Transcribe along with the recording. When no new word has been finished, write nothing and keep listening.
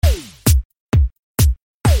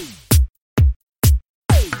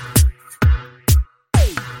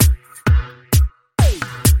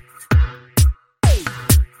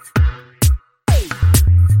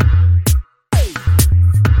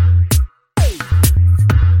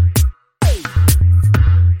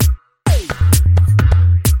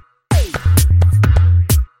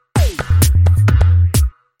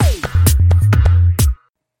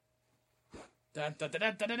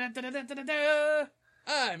I'm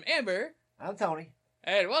Amber, I'm Tony.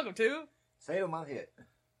 and welcome to Save a month hit.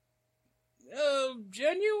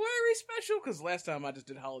 January special. Because last time I just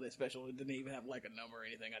did holiday special, it didn't even have like a number or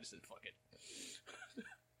anything. I just said fuck it.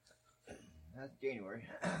 That's January.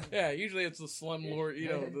 Yeah, usually it's the slum lord,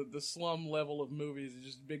 the slum level of movies. It's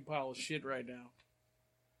just a big pile of shit right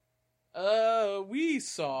now. We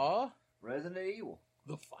saw Resident Evil.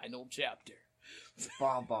 the final chapter.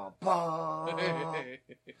 Bom, bom, bom.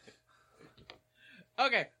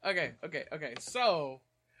 Okay. So,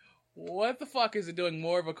 what the fuck is it doing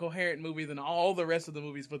more of a coherent movie than all the rest of the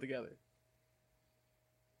movies put together?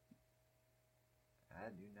 I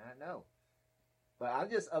do not know. But I'm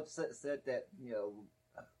just upset that, the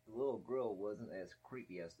little girl wasn't as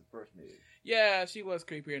creepy as the first movie. Yeah, she was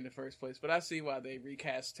creepier in the first place, but I see why they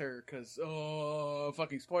recast her, because,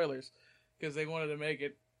 fucking spoilers, because they wanted to make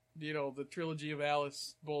it, the trilogy of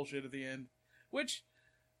Alice bullshit at the end. Which,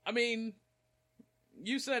 I mean,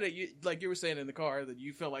 you said it, you were saying in the car, that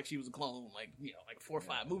you felt like she was a clone, like 4 or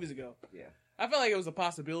 5 movies ago. Yeah. I felt like it was a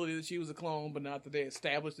possibility that she was a clone, but not that they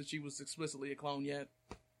established that she was explicitly a clone yet,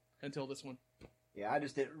 until this one. Yeah, I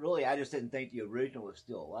just didn't think the original was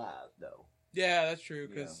still alive, though. Yeah, that's true,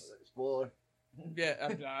 because... Spoiler. Yeah,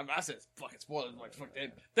 I said fucking spoilers, like, fuck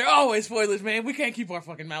that. They're always spoilers, man. We can't keep our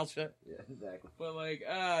fucking mouths shut. Yeah, exactly. But,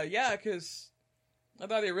 yeah, because I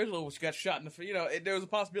thought the original got shot in the... there was a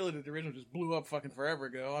possibility that the original just blew up fucking forever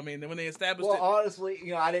ago. I mean, when they established it... Well,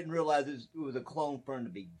 honestly, I didn't realize it was a clone from the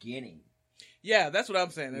beginning. Yeah, that's what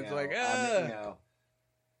I'm saying. It's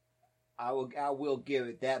I will give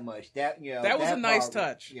it that much. That was a nice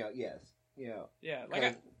touch. Yes. Yeah,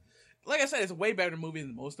 like I said, it's a way better movie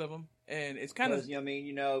than most of them, and it's kind of. She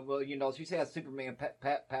said Superman. How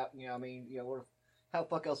the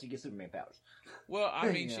fuck else do you get Superman powers? Well,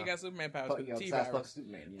 I mean, she got Superman powers with the T-virus.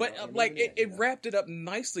 Superman, but it wrapped it up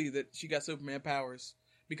nicely that she got Superman powers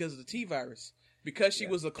because of the T-virus, because she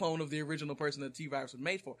was a clone of the original person that the T-virus was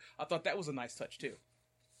made for. I thought that was a nice touch too.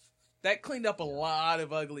 That cleaned up a lot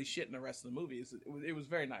of ugly shit in the rest of the movies. It was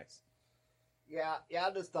very nice. Yeah. I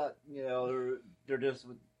just thought, they're just.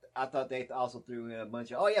 I thought they also threw in a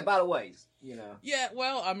bunch of. Oh yeah, by the ways, Yeah,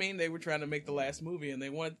 well, I mean, they were trying to make the last movie, and they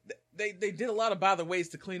did a lot of by the ways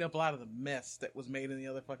to clean up a lot of the mess that was made in the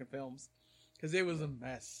other fucking films, because it was a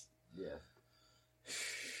mess. Yeah.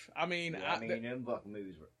 I mean, them fucking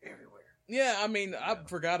movies were everywhere. Yeah, I mean, I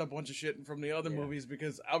forgot a bunch of shit from the other movies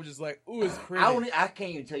because I was just like, ooh, it's pretty. I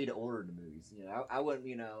can't even tell you the order of the movies. I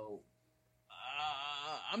wouldn't,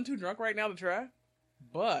 I'm too drunk right now to try,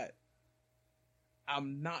 but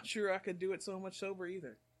I'm not sure I could do it so much sober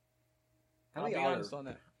either. I'll be honest on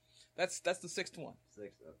that. That's the 6th one.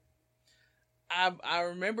 6th. I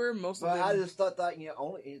remember most of them. I just thought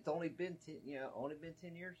it's only been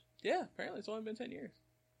 10 years. Yeah, apparently it's only been 10 years.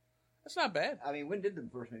 That's not bad. I mean, when did the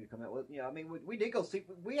first movie come out? Well, we did go see.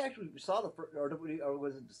 We actually saw the first, or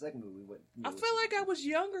was it the second movie? I feel like I was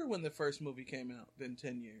younger when the first movie came out than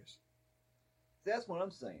 10 years. That's what I'm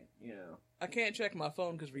saying. I can't check my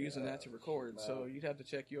phone because we're using that to record. So you'd have to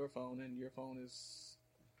check your phone, and your phone is.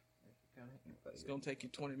 It's gonna take you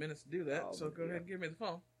 20 minutes to do that. So go ahead and give me the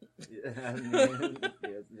phone. Yeah,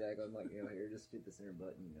 exactly. I'm like, here, just hit the center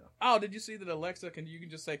button. Oh, did you see that Alexa you can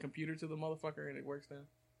just say computer to the motherfucker and it works now?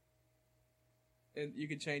 And you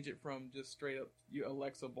can change it from just straight up you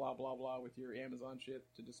Alexa blah blah blah with your Amazon shit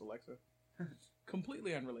to just Alexa.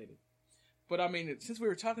 Completely unrelated. But I mean, since we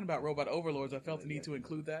were talking about robot overlords, I felt the need to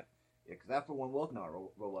include that. Yeah, because after one welcome on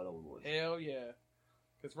robot overlords. Hell yeah.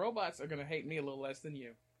 Because robots are going to hate me a little less than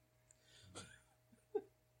you.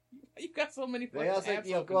 You got so many fucking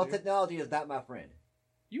apps open. Well, technology is not my friend.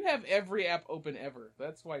 You have every app open ever.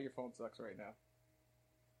 That's why your phone sucks right now.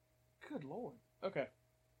 Good lord. Okay.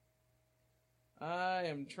 I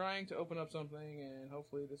am trying to open up something, and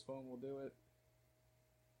hopefully this phone will do it.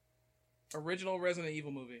 Original Resident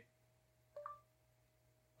Evil movie.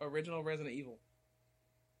 Original Resident Evil.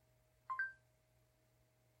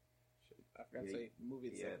 Shit, I forgot to say movie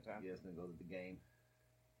at the same time. Yeah, it's going to go to the game.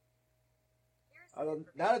 I'm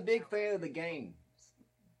not a big fan of the game.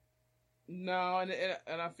 No,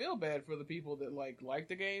 and I feel bad for the people that like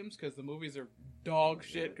the games, because the movies are dog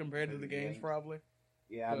shit compared to the games, probably.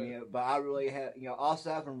 Yeah, but I really have,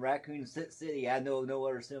 also from Raccoon City, I know no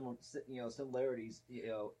other similarities,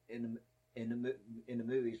 in the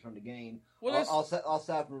movies from the game. Well, also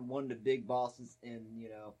from one of the big bosses, and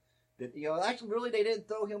that actually really they didn't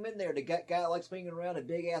throw him in there. The guy like swinging around a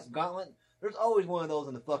big ass gauntlet. There's always one of those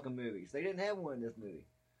in the fucking movies. They didn't have one in this movie.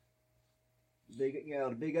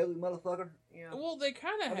 The big ugly motherfucker. Well, they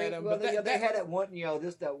kind of had him, but they had that one.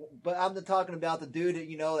 But I'm talking about the dude that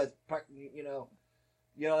that's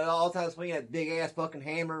You know, all the time swinging that big ass fucking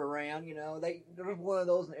hammer around. You know, there was one of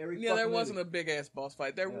those in every. Yeah, there movie. wasn't a big ass boss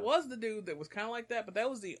fight. There was the dude that was kind of like that, but that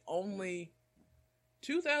was the only.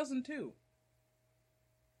 2002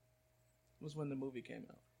 was when the movie came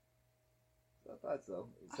out. I thought so.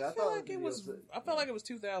 I felt like it was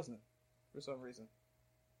 2000 for some reason.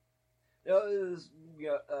 No, it was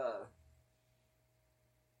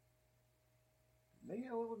maybe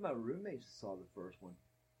my roommates saw the first one,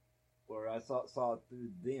 or I saw it through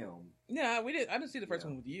them. Yeah, we did. I didn't see the first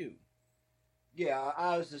one with you. Yeah,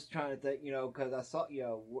 I was just trying to think, because I saw,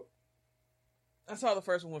 I saw the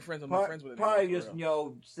first one with friends. My friends with probably just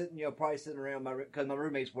probably sitting around because my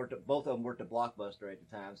roommates both of them worked at Blockbuster at the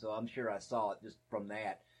time, so I'm sure I saw it just from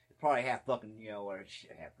that. It's probably half fucking or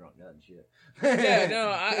half drunk nut and shit. Yeah, no,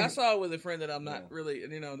 I saw it with a friend that I'm not really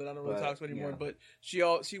that I don't really talk to anymore. But she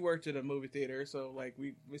worked at a movie theater, so like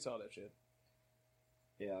we saw that shit.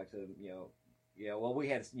 Yeah, like I said, well we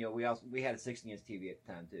had we had a 16-inch TV at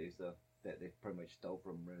the time too, so that they pretty much stole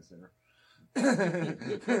from Rent Center.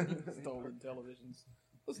 Stolen televisions.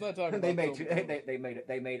 Let's not talk about. They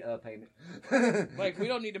made a payment. Like we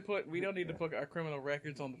don't need to put our criminal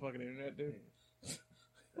records on the fucking internet, dude.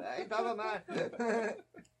 I ain't talking about mine.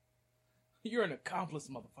 You're an accomplice,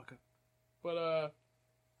 motherfucker. But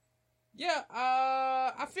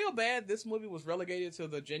I feel bad this movie was relegated to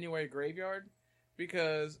the January graveyard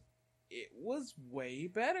because it was way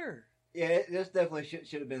better. Yeah, this definitely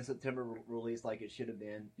should have been September release, like it should have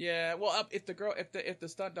been. Yeah, well, if the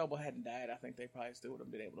stunt double hadn't died, I think they probably still would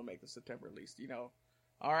have been able to make the September release.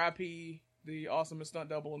 R.I.P. the awesomest stunt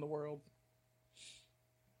double in the world.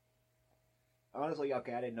 Honestly,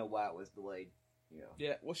 okay, I didn't know why it was delayed.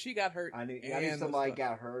 Yeah, well, she got hurt. I knew somebody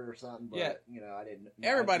got hurt or something, but I didn't.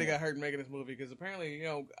 Everybody got hurt making this movie because apparently,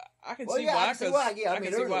 I can see why. Yeah, I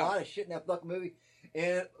mean, there was a lot of shit in that fucking movie.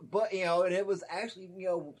 And it was actually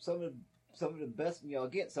some of the best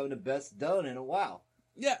some of the best done in a while.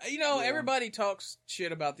 Yeah, everybody talks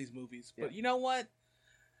shit about these movies, but you know what?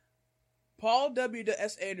 Paul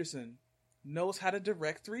W.S. Anderson knows how to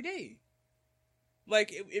direct 3D.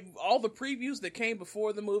 Like if all the previews that came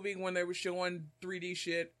before the movie when they were showing 3D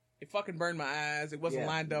shit, it fucking burned my eyes. It wasn't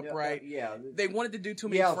lined up right. They wanted to do too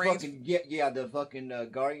many frames. The fucking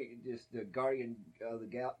Guardian of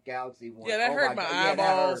the Galaxy one. Yeah, that hurt my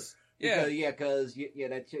eyeballs. Because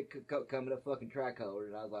that chick coming up fucking tricolor,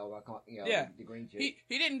 and I was like, I can't, the green chick.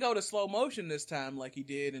 He didn't go to slow motion this time like he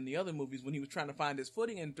did in the other movies when he was trying to find his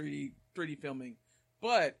footing in 3D filming,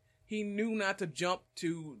 but he knew not to jump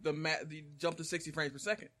to 60 frames per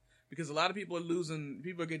second. Because a lot of people are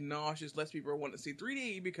getting nauseous, less people are wanting to see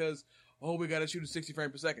 3D because, we gotta shoot at 60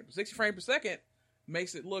 frames per second. But 60 frames per second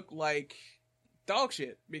makes it look like dog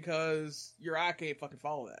shit because your eye can't fucking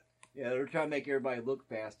follow that. Yeah, they're trying to make everybody look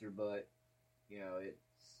faster, but,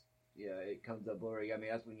 it comes up blurry. I mean,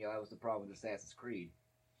 that's when, that was the problem with Assassin's Creed.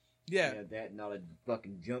 Yeah. That not a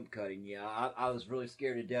fucking jump cutting. I was really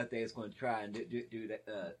scared to death they was going to try and do that.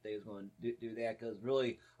 They was going to do that because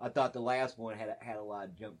really, I thought the last one had a lot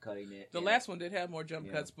of jump cutting in it. The last one did have more jump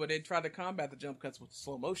cuts, but they tried to combat the jump cuts with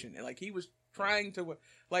slow motion. And, he was trying to,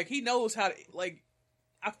 he knows how to,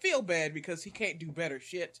 I feel bad because he can't do better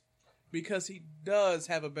shit. Because he does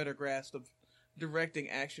have a better grasp of directing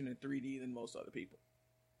action in 3D than most other people.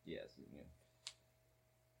 Yes,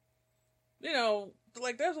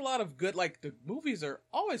 there's a lot of good, the movies are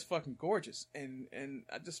always fucking gorgeous, and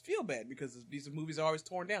I just feel bad because these movies are always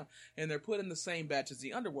torn down, and they're put in the same batch as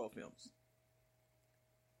the Underworld films.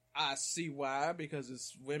 I see why, because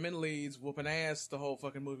it's women leads whooping ass the whole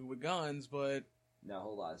fucking movie with guns, but... Not a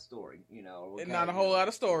whole lot of story, And not a whole lot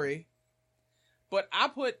of story. But I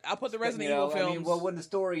put the Resident Evil films... when the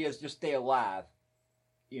story is just stay alive.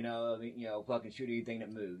 Fucking shoot anything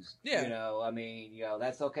that moves. Yeah.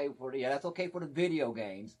 That's okay that's okay for the video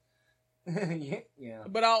games. Yeah.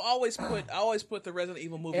 But I always put the Resident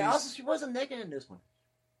Evil movies. And also, she wasn't naked in this one.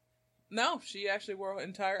 No, she actually wore an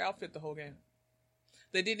entire outfit the whole game.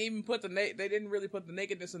 They didn't even they didn't really put the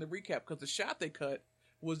nakedness in the recap because the shot they cut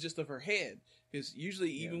was just of her head. Because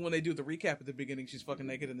usually, even when they do the recap at the beginning, she's fucking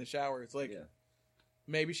naked in the shower. It's like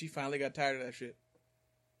maybe she finally got tired of that shit.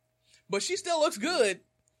 But she still looks good.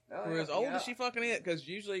 For as old as she fucking is, because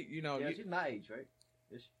usually, she's my age, right?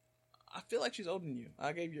 I feel like she's older than you.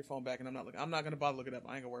 I gave you your phone back, and I'm not going to bother looking it up.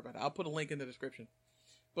 I ain't going to worry about it. I'll put a link in the description.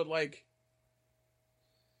 But,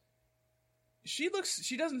 she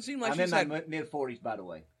doesn't seem like she's... I'm in my mid-40s, by the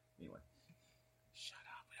way. Anyway. Shut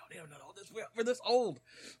up. We don't even know this. We're this old.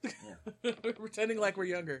 Yeah. We're pretending like we're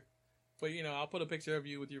younger. But, I'll put a picture of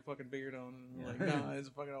you with your fucking beard on, and nah, it's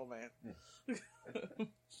a fucking old man. Yeah.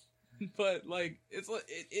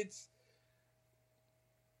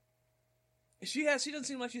 She doesn't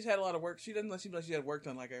seem like she's had a lot of work. She doesn't seem like she had work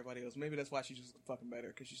done like everybody else. Maybe that's why she's just fucking better,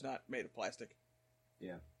 because she's not made of plastic.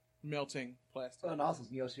 Yeah. Melting plastic. Well, and also,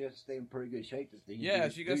 she has to stay in pretty good shape to do. Yeah,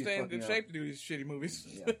 she got to stay in good shape to do these shitty movies.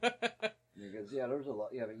 Yeah. Because there's a lot.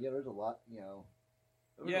 Yeah, there's a lot.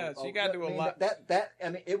 She got to do a lot.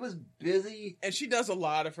 It was busy, and she does a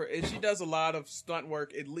lot of stunt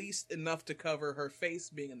work, at least enough to cover her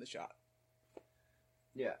face being in the shot.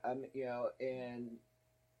 Yeah, and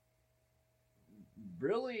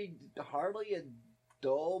really hardly a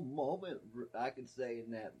dull moment I could say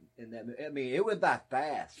in that movie. I mean, it went by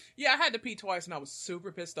fast. Yeah, I had to pee twice and I was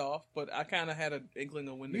super pissed off, but I kind of had an inkling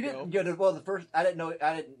of when to go. The first I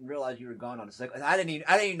didn't realize you were gone on the second. I didn't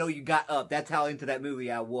even know you got up. That's how into that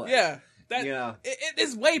movie I was. Yeah, it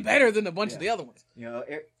is way better than a bunch of the other ones.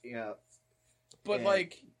 But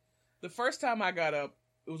like the first time I got up,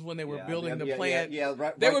 it was when they were building the plant.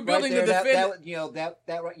 Right. They were building the defend.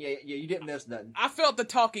 You didn't miss nothing. I felt the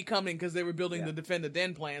talkie coming because they were building the defend the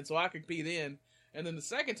den plan, so I could pee then. And then the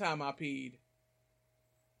second time I peed,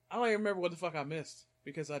 I don't even remember what the fuck I missed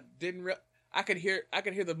because I didn't. I could hear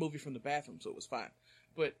the movie from the bathroom, so it was fine.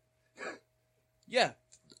 But yeah,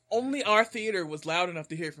 only our theater was loud enough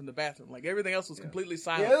to hear from the bathroom. Like everything else was completely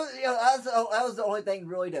silent. That was the only thing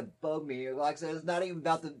really that bugged me. Like I said, it's not even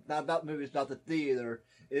about the movie. It's about the theater.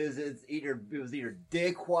 It was either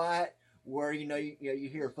dead quiet, where you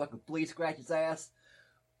hear a fucking flea scratch its ass,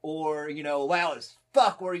 or loud as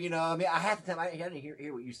fuck, where I half the time I didn't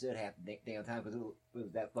hear what you said half the damn time because it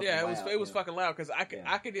was that fucking loud. It was fucking loud because I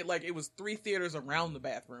could it was 3 theaters around the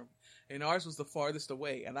bathroom, and ours was the farthest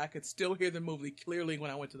away, and I could still hear the movie clearly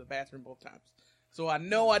when I went to the bathroom both times. So I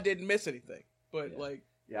know I didn't miss anything, but like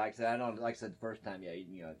I said, I know. Like I said the first time,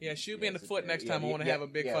 shoot me in the foot next time. I want to have a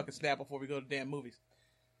big fucking snap before we go to damn movies.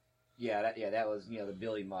 That was the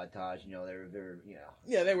Billy montage. They're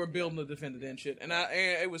Yeah, they were building the Defend the Den shit, and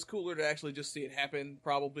it was cooler to actually just see it happen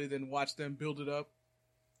probably than watch them build it up.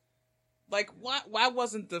 Like, why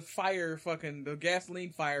wasn't the gasoline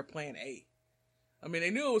fire plan A? I mean, they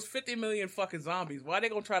knew it was 50 million fucking zombies. Why are they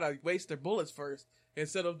gonna try to waste their bullets first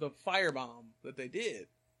instead of the firebomb that they did?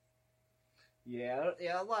 Yeah,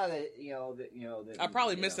 a lot of it, I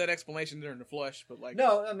probably missed that explanation during the flush, but like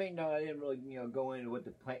no, I didn't really go into what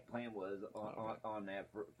the plan was on that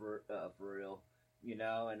for real,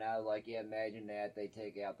 and I was like, imagine that they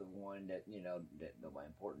take out the one that that nobody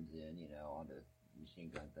important's in, on the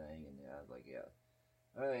machine gun thing, and I was like,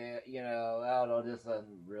 I don't know, this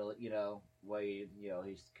doesn't really, way,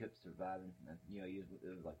 he's kept surviving, it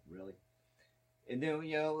was like really. And then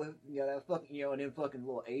that fucking and then fucking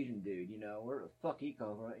little Asian dude, where the fuck he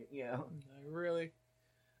come from, Really,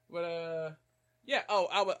 but yeah. Oh,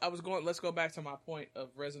 I was going. Let's go back to my point of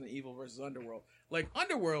Resident Evil versus Underworld. Like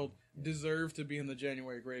Underworld deserved to be in the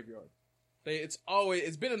January graveyard. It's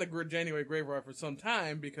been in the January graveyard for some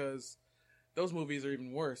time because those movies are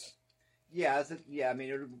even worse. Yeah, I mean,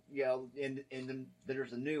 and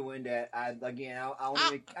there's a new one that I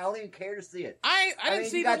don't even care to see it. I didn't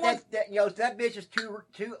see the one. That bitch is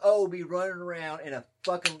too old to be running around in a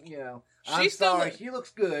fucking I'm sorry, she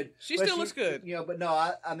looks good. She still looks good. But no,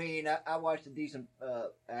 I watched a decent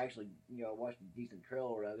watched a decent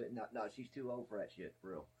trailer of it. No, she's too old for that shit,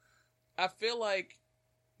 for real. I feel like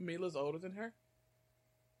Mila's older than her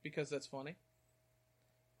because that's funny.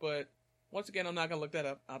 But once again, I'm not gonna look that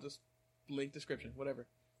up. I'll just link description, whatever.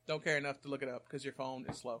 Don't care enough to look it up because your phone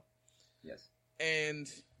is slow. Yes. And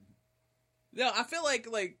I feel like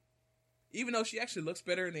even though she actually looks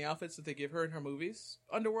better in the outfits that they give her in her movies,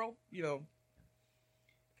 Underworld,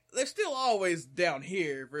 they're still always down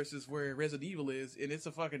here versus where Resident Evil is, and it's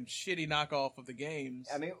a fucking shitty knockoff of the games.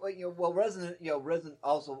 I mean, Resident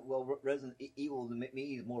Evil to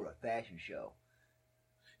me is more of a fashion show.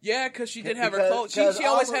 Yeah, because she did have her clothes. She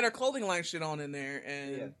always had her clothing line shit on in there,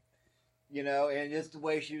 and and just the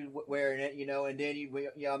way she was wearing it, and then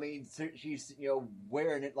she's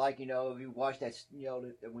wearing it like if you watch that,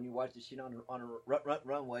 when you watch the shit on a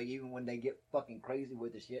runway, even when they get fucking crazy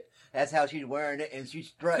with the shit, that's how she's wearing it, and she's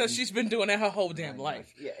strutting because she's been doing that her whole damn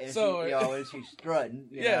life. Yeah, and and she's strutting.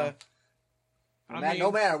 Yeah,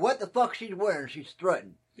 no matter what the fuck she's wearing, she's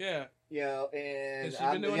strutting. Yeah, and she's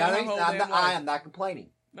been doing that her whole damn life. I am not complaining.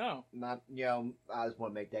 No, not I just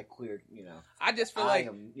want to make that clear. I just feel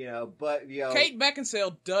but Kate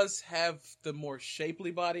Beckinsale does have the more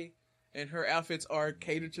shapely body, and her outfits are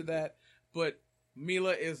catered to that. But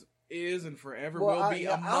Mila is and forever will be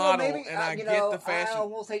a model, and I get the fashion. I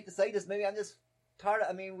almost hate to say this. Maybe I'm just tired.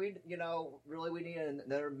 We really we need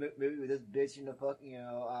another movie with this bitch in the fuck.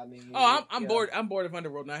 I'm bored. I'm bored of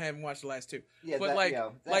Underworld, and I haven't watched the last two. Yeah,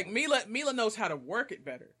 but Mila knows how to work it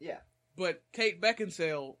better. Yeah. But Kate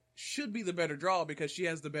Beckinsale should be the better draw because she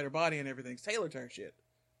has the better body and everything's tailored to her shit.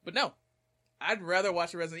 But no, I'd rather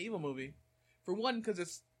watch a Resident Evil movie. For one, because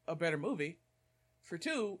it's a better movie. For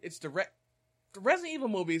two, it's the Resident Evil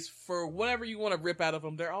movies, for whatever you want to rip out of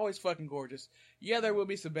them, they're always fucking gorgeous. Yeah, there will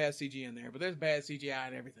be some bad CG in there, but there's bad CGI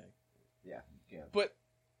and everything. Yeah. But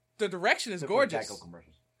the direction is gorgeous. Geico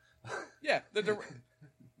commercials. Yeah,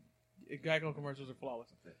 Geico commercials are flawless.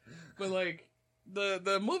 But like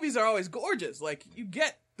the movies are always gorgeous. Like you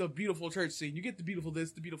get the beautiful church scene, you get the beautiful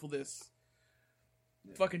this, the beautiful this.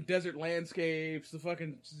 Yeah. Fucking desert landscapes, the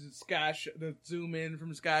fucking the zoom in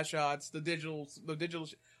from sky shots, the digital,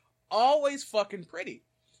 always fucking pretty.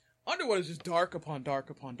 Underworld is just dark upon dark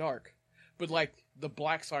upon dark, but like the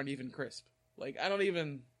blacks aren't even crisp. Like I don't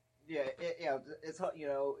even. Yeah, it's it's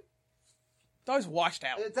always washed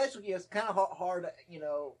out. It's actually it's kind of hard,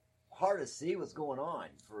 hard to see what's going on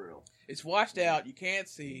for real. It's washed out. You can't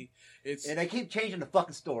see. And they keep changing the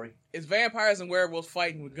fucking story. It's vampires and werewolves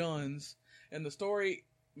fighting with guns, and the story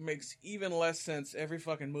makes even less sense every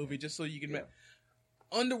fucking movie. Just so you can. Yeah.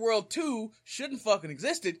 Underworld 2 shouldn't fucking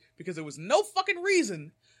existed because there was no fucking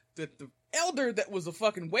reason that the elder that was a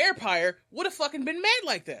fucking werepire would have fucking been mad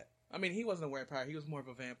like that. I mean, he wasn't a werepire. He was more of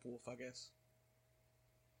a vamp wolf, I guess.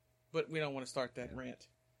 But we don't want to start that rant.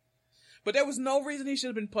 But there was no reason he should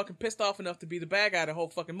have been fucking pissed off enough to be the bad guy the whole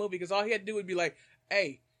fucking movie, because all he had to do would be like,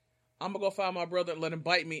 hey, I'm gonna go find my brother and let him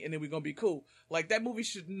bite me, and then we're gonna be cool. Like, that movie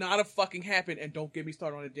should not have fucking happened, and don't get me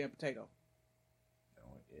started on a damn potato.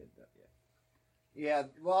 Yeah,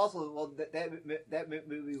 well, that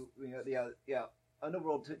movie,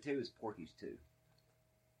 Underworld 2 is Porky's 2.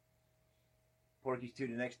 Porky's 2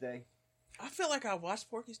 the next day. I feel like I watched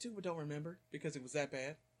Porky's 2, but don't remember because it was that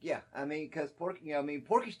bad. Yeah, I mean, because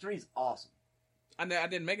Porky's 3 is awesome. I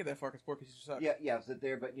didn't make it that far because Porky's 2 sucked. Yeah, sit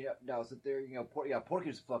there, but sit there,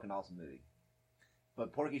 Porky's a fucking awesome movie.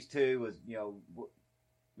 But Porky's 2 was, was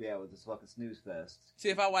this fucking snooze fest. See,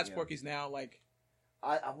 if I watch Porky's now, like.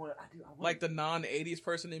 I want. Like the non-80s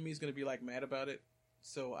person in me is gonna be like mad about it,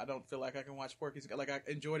 so I don't feel like I can watch Porky's. Like I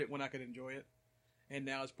enjoyed it when I could enjoy it, and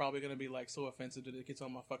now it's probably gonna be like so offensive that it gets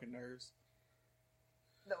on my fucking nerves.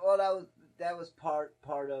 Well, that was part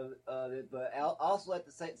of it, but also at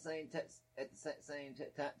the same time, aside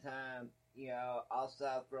from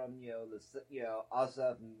aside from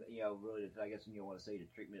really, I guess you want to say the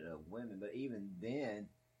treatment of women, but even then,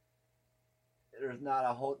 there's not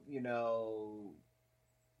a whole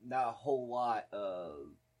not a whole lot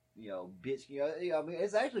of bitch. I mean,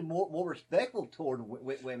 it's actually more respectful toward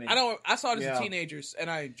women. I saw this as teenagers, and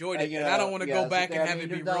I enjoyed it. And I don't want to go back and have it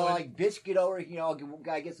be ruined. Like, bitch, get over.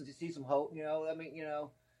 Guy gets to see some hope. I mean,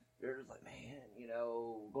 they're just like, man,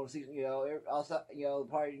 going to see. Also,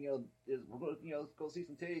 probably, go see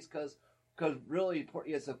some titties because really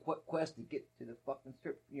it's a quest to get to the fucking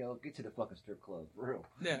strip club for real.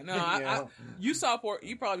 Yeah, no, you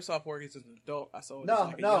probably saw Porky's as an adult. I saw it no, as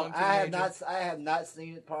like a young teenager. I have not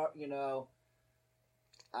seen it.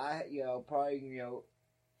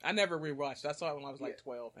 I never rewatched. I saw it when I was like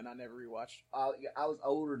 12, and I never rewatched. I was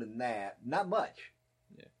older than that, not much.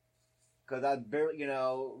 Yeah, because I barely,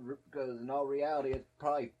 because in all reality, it's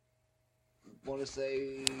probably want to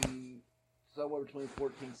say somewhere between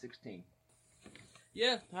 14 and 16.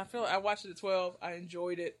 Yeah, I watched it at 12. I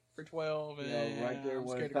enjoyed it for 12, and right there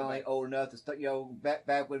when it's finally old enough to start.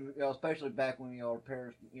 Back when, especially back when our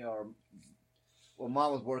parents,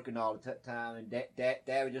 Mom was working all the time, and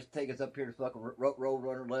Dad would just take us up here to fucking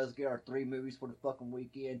Roadrunner. Let us get our 3 movies for the fucking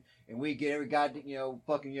weekend, and we get every goddamn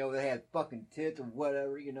they had fucking tits or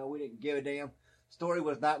whatever. We didn't give a damn. Story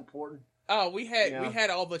was not important. Oh, we had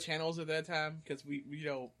all the channels at that time because we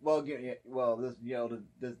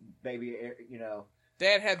this baby,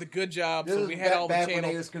 Dad had the good job, so we had all the channels. Back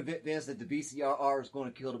when he was convinced that the VCR was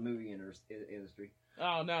going to kill the movie industry.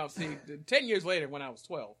 Oh no! See, 10 years later, when I was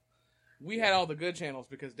 12, we had all the good channels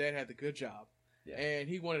because Dad had the good job, and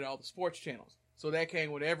he wanted all the sports channels. So that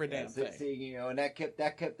came with every damn thing. See, and that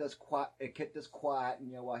kept us quiet. It kept us quiet,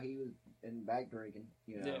 while he was in back drinking,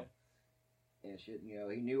 Yeah. And shit,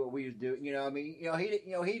 he knew what we was doing. I mean,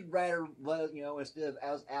 he'd rather, instead of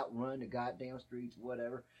us outrun the goddamn streets,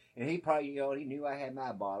 whatever. And he probably, he knew I had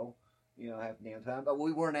my bottle, half the damn time. But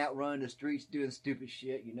we weren't outrunning the streets doing stupid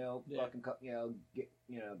shit, fucking,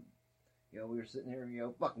 we were sitting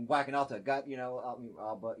here, fucking whacking off the gut,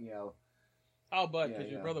 all but, all but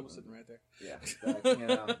because your brother was sitting right there. Yeah, exactly,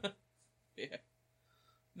 Yeah.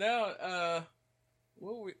 Now,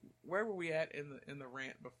 where were we at in the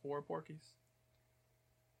rant before Porky's?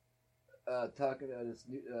 Talking about the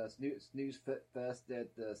snooze fest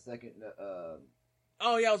at the second.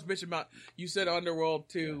 Oh yeah, I was bitching about. You said Underworld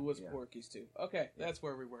 2 was Porky's 2. Okay, that's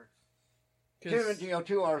where we were.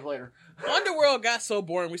 2 hours later, Underworld got so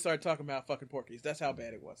boring. We started talking about fucking Porky's. That's how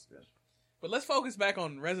bad it was. Yes. But let's focus back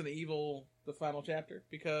on Resident Evil, the final chapter,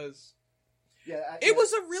 because it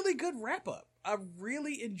was a really good wrap up. I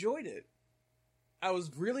really enjoyed it. I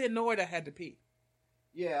was really annoyed I had to pee.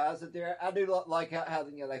 Yeah, I was there. I do like how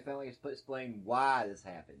they finally explain why this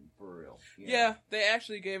happened for real. Yeah, they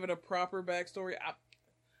actually gave it a proper backstory.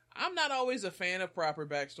 I'm not always a fan of proper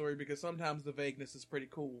backstory because sometimes the vagueness is pretty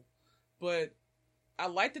cool, but I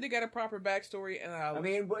like that they got a proper backstory. And I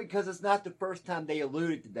mean, because it's not the first time they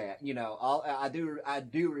alluded to that. I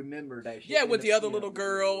do remember that shit. Yeah, with the other little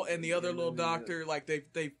girl and the other little doctor, like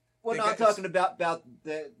they. Well, no, I'm talking about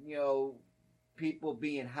the people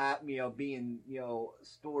being hot, being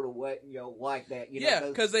stored away, like that. Yeah,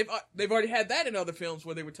 because they've already had that in other films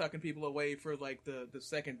where they were tucking people away for like the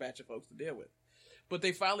second batch of folks to deal with. But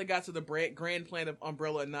they finally got to the grand plan of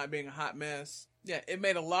Umbrella and not being a hot mess. Yeah, it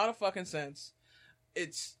made a lot of fucking sense.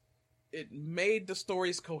 It made the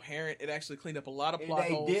stories coherent. It actually cleaned up a lot of plot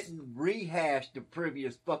holes. They didn't rehash the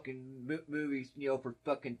previous fucking movies, for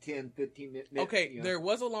fucking 10, 15 minutes. Okay, there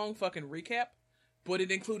was a long fucking recap, but it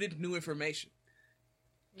included new information.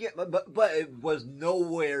 Yeah, but it was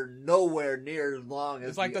nowhere near as long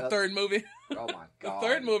as it's like the third movie. Oh my god! The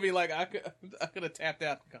third movie, like I could have tapped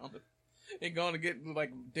out and gone to get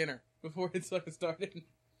like dinner before it started.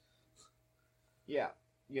 Yeah.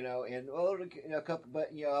 And a couple,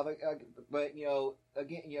 but again,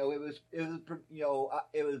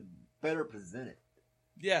 it was better presented.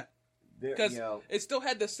 Yeah, because it still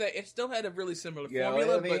had a really similar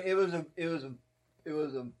formula. I mean, it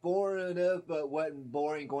was informative, but wasn't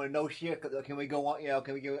boring. Going, no shit. Can we go on?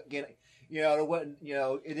 Can we get? It wasn't.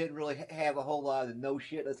 It didn't really have a whole lot of no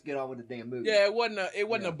shit. Let's get on with the damn movie. Yeah, it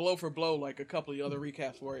wasn't a blow for blow like a couple of other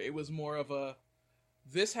recaps where it was more of a.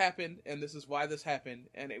 This happened, and this is why this happened,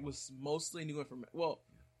 and it was mostly new information. Well,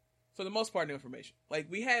 for the most part, new information. Like,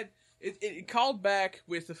 we had... It called back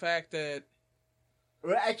with the fact that...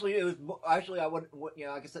 Well, actually, it was... Actually, I would...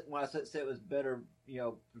 like I said, when I said it was better,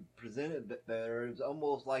 presented a bit better, it was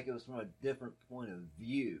almost like it was from a different point of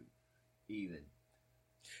view, even.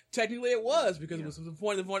 Technically, it was, because it was from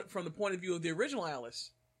the point of view of the original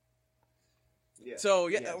Alice. Yeah. So,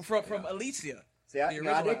 from Alicia. See, I did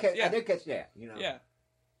catch that, Yeah.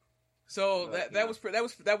 So that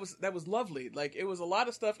was lovely. Like, it was a lot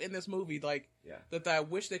of stuff in this movie, like that I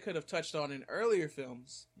wish they could have touched on in earlier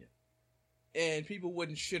films, and people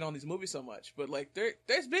wouldn't shit on these movies so much. But like,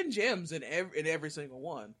 there's been gems in every single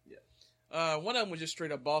one. Yeah. One of them was just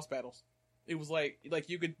straight up boss battles. It was like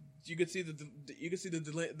you could see the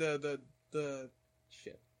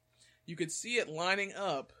shit. You could see it lining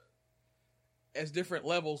up as different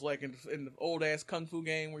levels, like in the old ass Kung Fu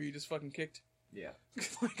game where you just fucking kicked. Yeah.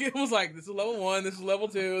 Like, it was like, this is level 1, this is level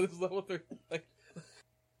 2, this is level 3. Like,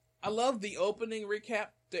 I love the opening recap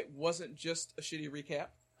that wasn't just a shitty recap.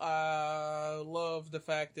 I love the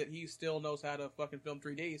fact that he still knows how to fucking film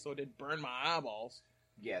 3D, so it didn't burn my eyeballs.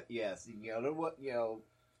 Yeah, yes.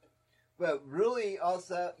 But really,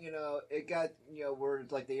 also, it got, where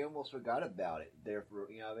it's like they almost forgot about it. Therefore,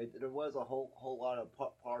 there was a whole lot of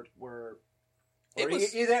parts where...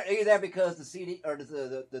 Either because the CD or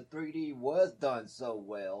the 3D was done so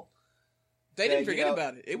well, they didn't forget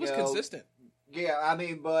about it. It was consistent. Yeah,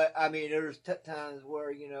 there was times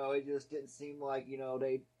where it just didn't seem like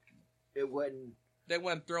they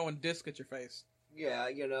wasn't throwing disc at your face. Yeah,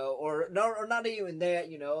 or not even that.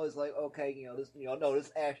 It's like, okay, this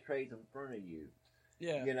ashtray's in front of you.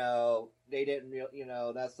 Yeah, they didn't.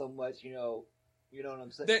 Not so much. You know what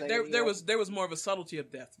I'm saying? There was more of a subtlety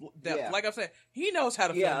of depth. Yeah. Like I'm saying, he knows how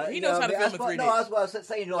to film. He knows how to film in 3D. No, that's what I was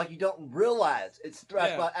saying. You don't realize that's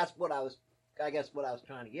what I was. I guess what I was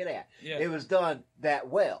trying to get at. Yeah. It was done that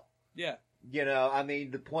well. Yeah.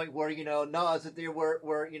 The point where no, is that there were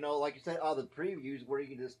like you said, all the previews where you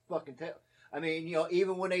can just fucking tell.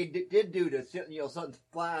 Even when they did do this, something's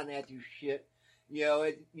flying at you, shit. There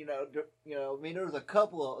was a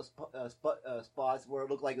couple of spots where it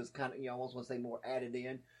looked like it was kind of, almost want to say more added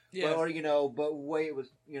in. Yeah. But the way it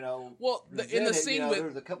was, well, in the scene there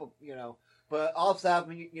was a couple, but also,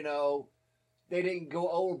 they didn't go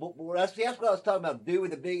overboard. That's what I was talking about, dude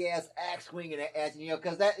with the big ass axe swinging at you,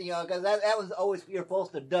 because that was always, you're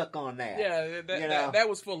supposed to duck on that. Yeah, that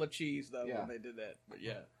was full of cheese, though, when they did that. But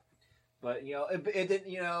yeah. But, it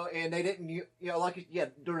didn't, and they didn't,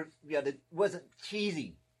 it wasn't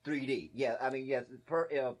cheesy 3D. Yeah, yes,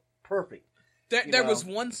 perfect. There was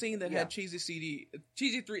one scene that had cheesy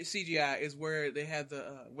CGI is where they had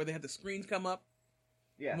the screens come up.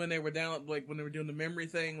 Yeah. When they were down, like when they were doing the memory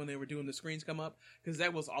thing, when they were doing the screens come up, because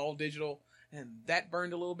that was all digital, and that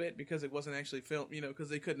burned a little bit because it wasn't actually filmed, because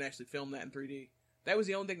they couldn't actually film that in 3D. That was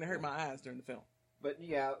the only thing that hurt my eyes during the film. But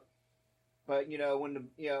yeah, but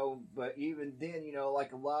but even then,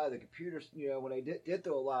 like a lot of the computers, when they did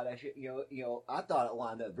throw a lot of that shit, I thought it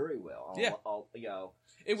lined up very well.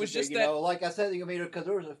 It was just that, like I said, because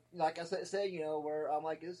there was like I said, where I'm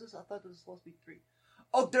like, I thought this was supposed to be 3D.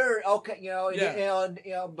 Oh, there, okay,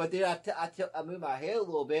 but then I moved my head a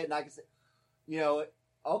little bit, and I can say,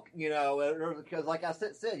 because like I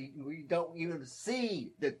said, we don't even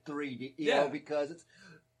see the 3D, because it's,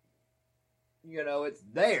 it's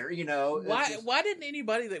there, Why didn't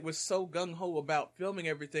anybody that was so gung-ho about filming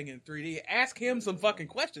everything in 3D ask him some fucking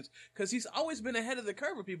questions? Because he's always been ahead of the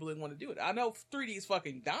curve with people that want to do it. I know 3D is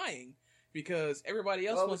fucking dying, because everybody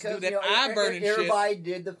else wants to do that eye burning shit. Everybody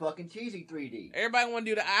did the fucking cheesy 3D. Everybody want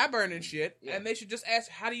to do the eye burning shit, and they should just ask,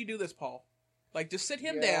 how do you do this, Paul? Like, just sit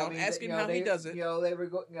him down, ask him how he does it. They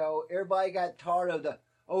were everybody got tired of the,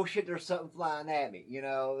 oh shit, there's something flying at me.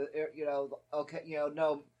 Okay,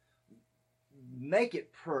 no, make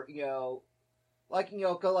it like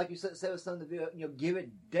you said with some of the video, give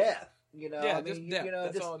it depth. Just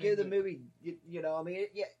depth. Just give the movie. It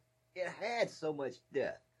had so much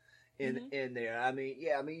depth in there.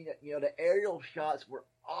 The aerial shots were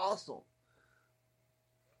awesome.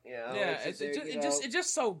 It's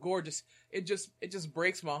just so gorgeous. It just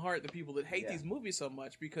breaks my heart, the people that hate these movies so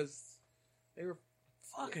much, because they were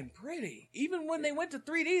fucking pretty. Even when they went to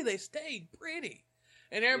 3D, they stayed pretty.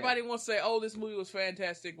 And everybody wants to say, "Oh, this movie was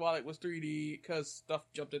fantastic," while it was 3D, because stuff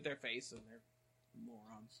jumped at their face and they're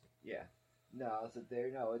morons. Yeah, no, it's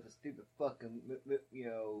a stupid fucking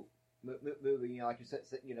movie, like you said,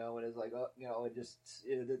 and it's like,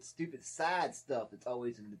 that stupid side stuff that's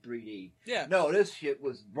always in the 3D. Yeah. No, this shit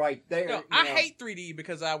was right there. No, I hate 3D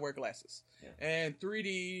because I wear glasses. Yeah. And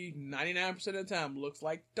 3D, 99% of the time, looks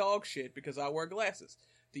like dog shit because I wear glasses.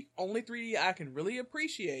 The only 3D I can really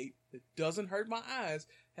appreciate that doesn't hurt my eyes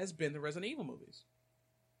has been the Resident Evil movies.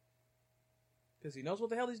 Because he knows what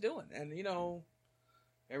the hell he's doing. And,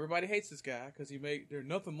 everybody hates this guy because they're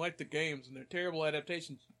nothing like the games and they're terrible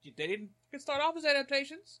adaptations. They didn't start off as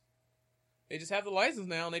adaptations. They just have the license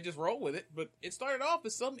now and they just roll with it. But it started off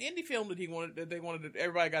as some indie film that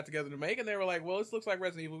everybody got together to make, and they were like, well, this looks like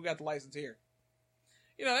Resident Evil, we got the license here.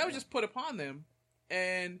 That was just put upon them,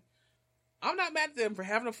 and I'm not mad at them for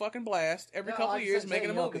having a fucking blast every couple of years making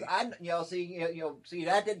a movie. See,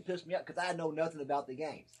 that didn't piss me off because I know nothing about the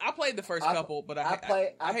games. I played the first couple, but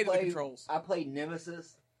I hated the controls. I played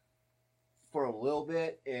Nemesis for a little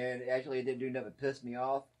bit, and actually it didn't do nothing, piss me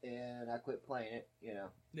off, and I quit playing it. Yeah.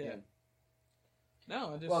 And,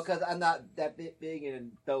 no, because I'm not that big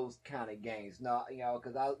in those kind of games. No,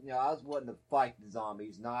 because I was wanting to fight the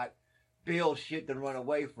zombies, not build shit to run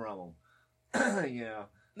away from them.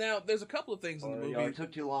 Now, there's a couple of things in the movie. It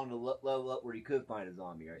took too long to level up where you could find a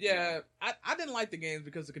zombie, right? Yeah, I didn't like the games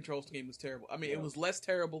because the control scheme was terrible. I mean, it was less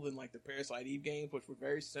terrible than like the Parasite Eve games, which were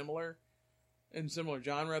very similar in similar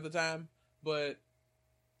genre at the time. But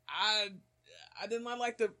I didn't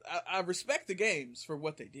like I respect the games for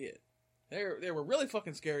what they did. They were really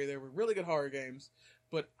fucking scary. They were really good horror games.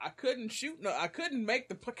 But I couldn't I couldn't make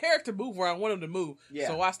the character move where I wanted him to move. Yeah.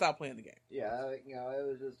 So I stopped playing the game. Yeah, it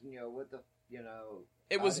was just what the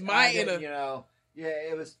It was it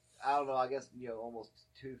was, I don't know, I guess, almost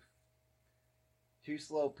too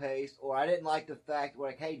slow paced, or I didn't like the fact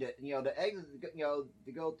where, like, hey, the exit, to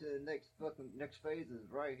go to the next phase is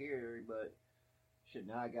right here, but shit,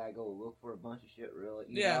 now I gotta go look for a bunch of shit, really.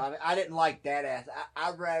 I didn't like that ass.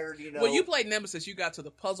 I'd rather, Well, you played Nemesis, you got to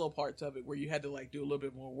the puzzle parts of it where you had to, like, do a little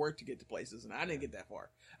bit more work to get to places, and I didn't get that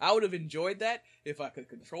far. I would have enjoyed that if I could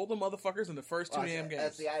control the motherfuckers in the first two damn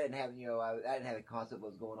games. See, I didn't have, I didn't have a concept of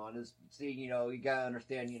what's going on. You gotta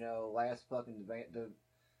understand, last fucking,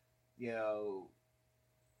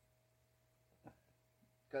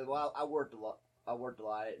 because I worked a lot. And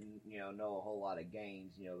know a whole lot of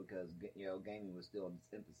games, because gaming was still in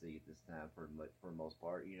its infancy at this time for the most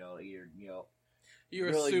part. You were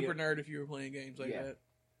really, a super nerd if you were playing games like that.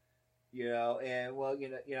 And well,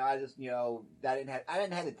 I just I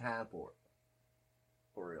didn't have the time for it,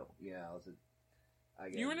 for real. You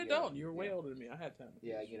were an adult. You were way older than me. I had time.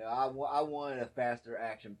 Yeah, I wanted a faster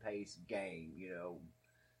action paced game.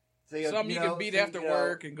 Something you could beat after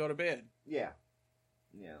work and go to bed. Yeah.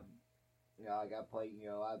 Like I play,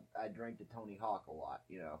 I drank the Tony Hawk a lot,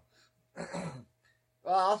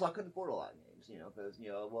 Well, also I couldn't afford a lot of games, because,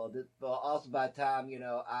 also by the time,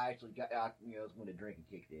 I actually got, it's when the drinking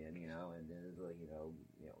kicked in, and then it's like, new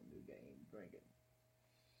game, drinking.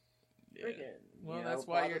 Yeah. Well, that's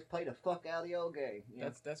why you're play the fuck out of the old game.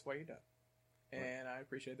 That's why you're done, and I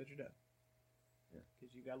appreciate that you're done.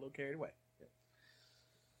 Because you got a little carried away.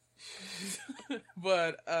 Yeah.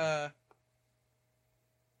 But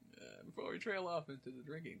before we trail off into the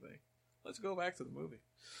drinking thing, let's go back to the movie.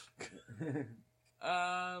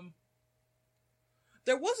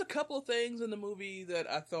 There was a couple of things in the movie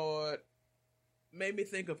that I thought made me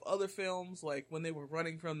think of other films, like when they were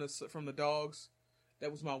running from the dogs.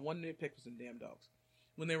 That was my one nitpick, was in damn dogs.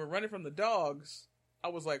 When they were running from the dogs, I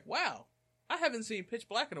was like, wow, I haven't seen Pitch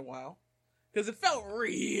Black in a while. Because it felt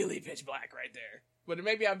really pitch black right there. But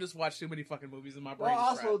maybe I've just watched too many fucking movies in my brain. Well,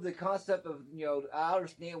 also the concept of, I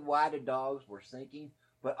understand why the dogs were sinking,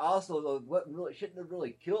 but also what really shouldn't have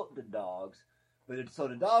really killed the dogs. So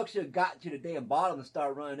the dogs should have got to the damn bottom and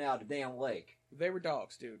started running out of the damn lake. They were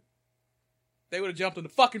dogs, dude. They would have jumped in the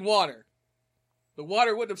fucking water. The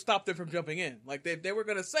water wouldn't have stopped them from jumping in. Like, if they were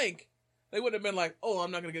going to sink, they would have been like, oh,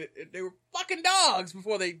 I'm not going to get it. They were fucking dogs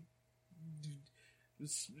before they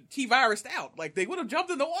T-virused out. Like, they would have jumped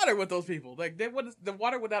in the water with those people. Like, the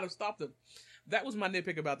water would not have stopped them. That was my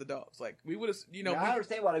nitpick about the dogs. Like, we would have, I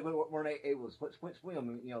understand why they weren't able to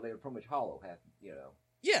swim. They were pretty much hollow,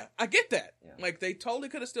 Yeah, I get that. Yeah. Like, they totally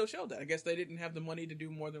could have still showed that. I guess they didn't have the money to do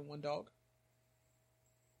more than one dog.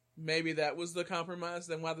 Maybe that was the compromise,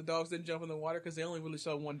 then why the dogs didn't jump in the water, because they only really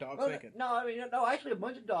saw one dog sinking. No, actually a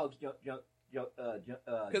bunch of dogs jumped.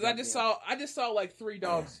 Because I just saw like 3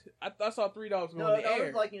 dogs. I saw 3 dogs go in the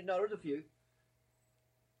air. There's a few.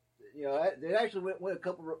 It actually went a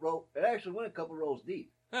couple rows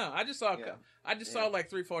deep. No, I just saw like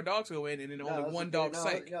 3-4 dogs go in, and then only one dog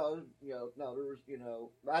sank. There was,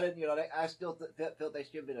 I didn't, I still felt they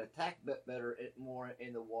should have been attacked better, more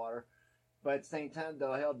in the water. But at the same time,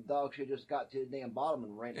 though, hell, the dog should have just got to the damn bottom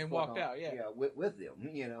and ran and walked out. Yeah, with them.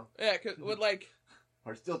 Yeah, with like.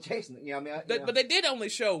 Or still chasing them. But they did only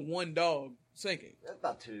show one dog sinking.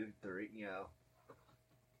 About 2, 3.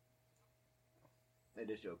 They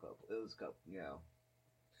did show a couple. It was a couple.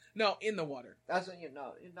 No, in the water. That's what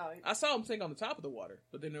I saw him sink on the top of the water,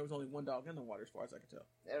 but then there was only one dog in the water, as far as I could tell.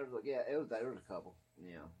 There was a couple.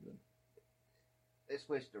 They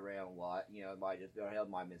switched around a lot. It might have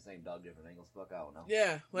been the same dog, different angles. Fuck, I don't know.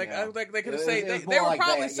 Yeah, they could have saved. They were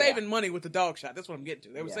probably saving money with the dog shot. That's what I'm getting to.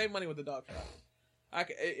 They were saving money with the dog shot.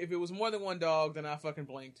 If it was more than one dog, then I fucking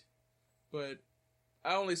blinked. But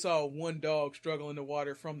I only saw one dog struggle in the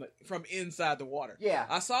water from inside the water. Yeah,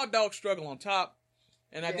 I saw dogs struggle on top,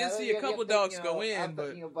 and I did see a couple of dogs go in.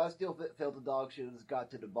 But I still felt the dog should have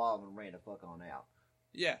got to the bottom and ran the fuck on out.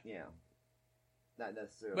 Yeah. Not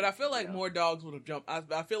necessarily. But I feel like more dogs would have jumped.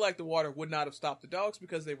 I feel like the water would not have stopped the dogs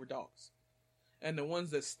because they were dogs. And the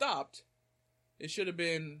ones that stopped, it should have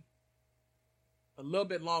been a little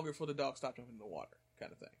bit longer for the dogs stopped jumping in the water,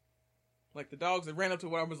 kind of thing. Like the dogs that ran up to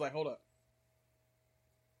where I was like, hold up.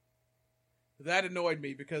 That annoyed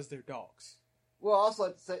me because they're dogs. Well, also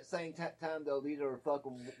at the same time, though, these are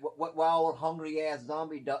fucking wild, hungry-ass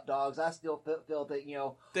zombie dogs. I still felt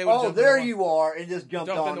that, there you are, and just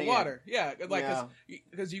jumped in the water. Yeah,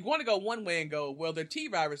 because you want to go one way and go, well, they're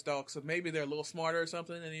T-virus dogs, so maybe they're a little smarter or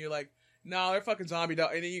something, and you're like, no, they're fucking zombie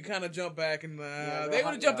dogs, and then you kind of jump back, and they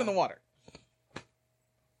would have jumped in the water.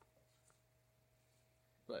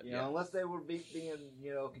 But, unless they were being,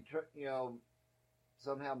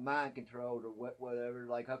 somehow mind controlled or whatever,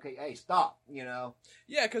 like, okay, hey, stop, Yeah,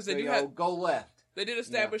 because they go left. They did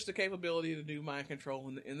establish the capability to do mind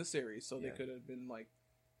control in the series, so they could have been like,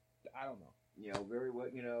 I don't know. Very well,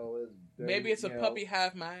 maybe it's a puppy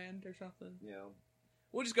hive mind or something.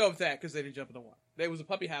 We'll just go with that because they didn't jump in the water. They was a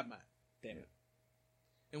puppy hive mind. Damn it.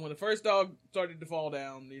 And when the first dog started to fall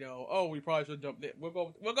down, we probably should jump.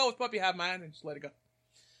 We'll go with puppy hive mind and just let it go.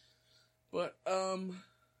 But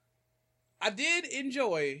I did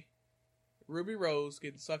enjoy Ruby Rose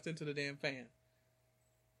getting sucked into the damn fan.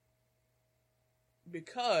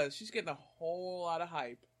 Because she's getting a whole lot of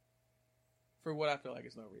hype for what I feel like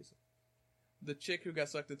is no reason. The chick who got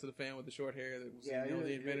sucked into the fan with the short hair, that was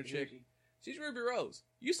the inventor chick, she's Ruby Rose.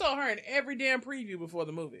 You saw her in every damn preview before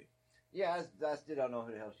the movie. Yeah, I still don't know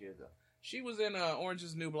who the hell she is, though. She was in Orange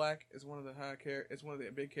is the New Black as one of the it's one of the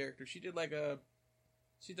big characters. She did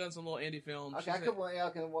she's done some little indie films. Okay, I can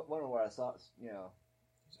wonder where I saw it,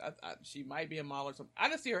 she might be a model or something. I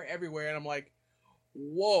just see her everywhere, and I'm like,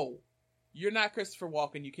 whoa, you're not Christopher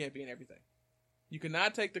Walken. You can't be in everything. You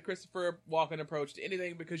cannot take the Christopher Walken approach to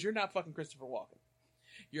anything because you're not fucking Christopher Walken.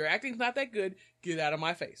 Your acting's not that good. Get out of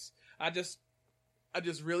my face. I just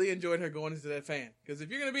really enjoyed her going into that fan. Because if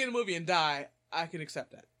you're going to be in a movie and die, I can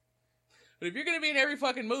accept that. But if you're going to be in every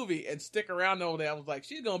fucking movie and stick around all day, I was like,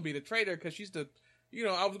 she's going to be the traitor because she's the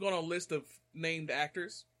I was going on a list of named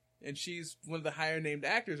actors, and she's one of the higher named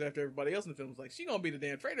actors after everybody else in the film. Was like, she gonna be the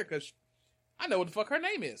damn traitor because I know what the fuck her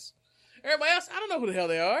name is. Everybody else, I don't know who the hell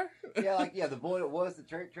they are. The boy that was the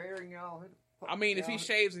traitor, I mean, if he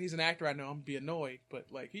shaves and he's an actor, I know I'm gonna be annoyed,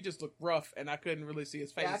 but like he just looked rough, and I couldn't really see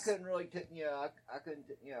his face. Yeah, I couldn't really, I couldn't,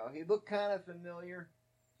 he looked kind of familiar.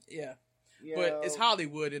 Yeah. But it's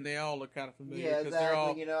Hollywood, and they all look kind of familiar. Yeah,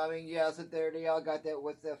 exactly. They're all, I sit there, they all got that,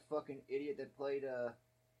 what's that fucking idiot that played,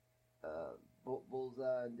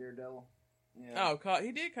 Bullseye and Daredevil? Oh,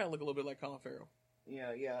 he did kind of look a little bit like Colin Farrell.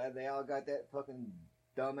 Yeah, they all got that fucking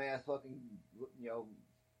dumbass fucking,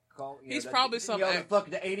 he's probably some... the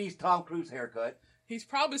fucking the 80s Tom Cruise haircut. He's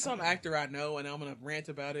probably some actor I know, and I'm going to rant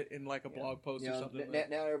about it in like a blog post or something.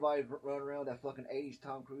 Now everybody's running around with that fucking 80s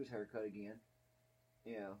Tom Cruise haircut again.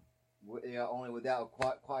 Only without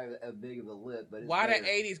quite as big of a lip. But why the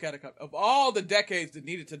 80s got to come? Of all the decades that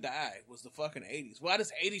needed to die was the fucking 80s. Why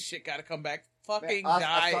does 80s shit got to come back? Fucking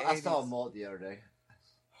die. I saw a malt the other day.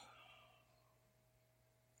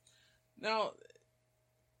 Now,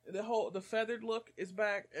 the feathered look is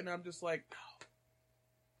back, and I'm just like, oh,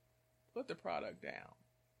 put the product down.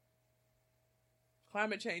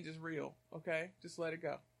 Climate change is real, okay? Just let it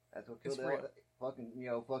go. That's what killed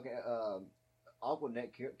Aquanet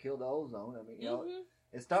killed the ozone. I mean,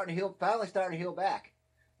 it's finally starting to heal back.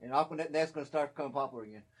 And Aquanet's going to start becoming popular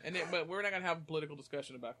again. But we're not going to have a political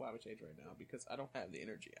discussion about climate change right now because I don't have the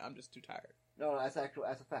energy. I'm just too tired. No, that's a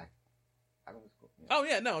fact. Oh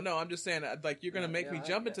yeah, no. I'm just saying, like, you're going to make me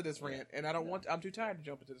jump into this rant, and I don't want. I'm too tired to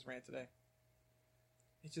jump into this rant today.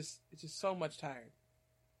 It's just so much tired.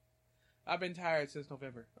 I've been tired since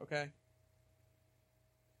November. Okay.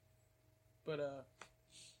 But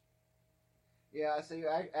yeah, see,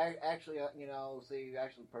 actually,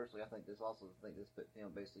 personally, I think this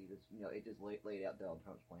basically just, it just laid out Donald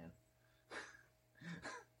Trump's plan.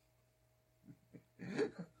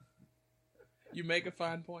 You make a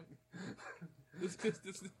fine point. This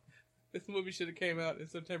movie should have came out in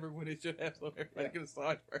September when it should have, so everybody could have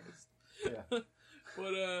saw it first. Yeah.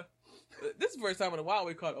 But this is the first time in a while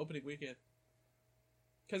we caught opening weekend.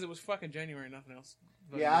 Because it was fucking January, nothing else.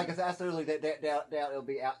 Yeah, I guess I seriously doubt it'll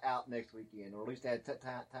be out next weekend, or at least at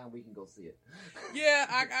time we can go see it. Yeah,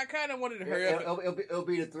 I kind of wanted to hurry up. It'll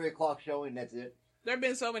be the 3:00 showing. That's it. There have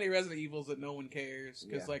been so many Resident Evils that no one cares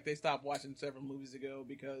because like they stopped watching several movies ago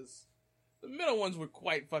because the middle ones were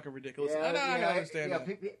quite fucking ridiculous. I understand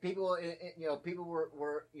that. People were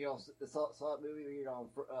saw the movie either on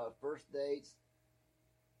first dates.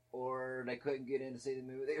 Or they couldn't get in to see the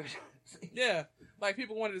movie they were trying to see. Yeah, like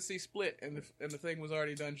people wanted to see Split, and the thing was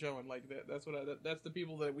already done showing. Like that's the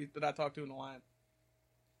people that I talked to in the line.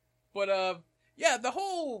 But the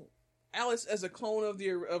whole Alice as a clone of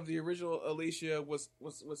the original Alicia was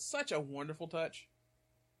such a wonderful touch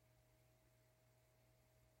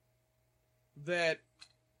that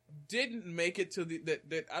didn't make it to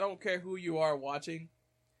that I don't care who you are watching,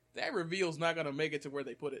 that reveal's not going to make it to where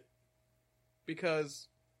they put it because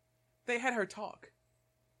they had her talk.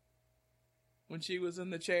 When she was in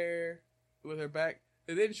the chair with her back,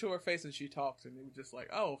 they didn't show her face and she talks, and it was just like,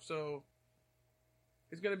 oh, so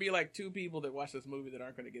it's going to be like two people that watch this movie that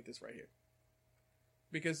aren't going to get this right here.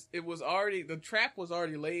 Because the trap was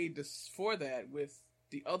already laid for that with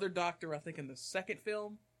the other doctor, I think in the second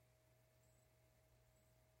film,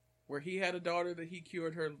 where he had a daughter that he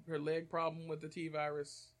cured her leg problem with the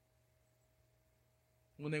T-virus.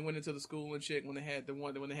 When they went into the school and shit, when they had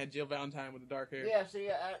Jill Valentine with the dark hair. Yeah, see,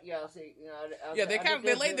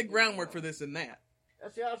 they laid the groundwork for this and that.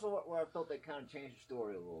 That's also where I felt they kind of changed the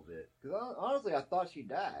story a little bit. Because honestly, I thought she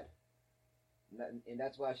died, and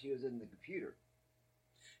that's why she was in the computer.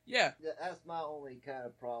 Yeah, that's my only kind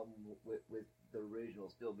of problem with the original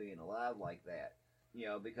still being alive like that.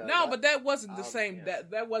 Because but that wasn't the same.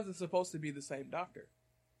 That wasn't supposed to be the same doctor.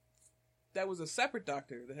 That was a separate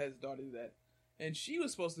doctor that had his daughter do that. And she was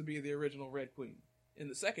supposed to be the original Red Queen in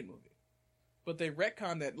the second movie. But they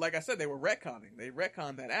retconned that. Like I said, they were retconning. They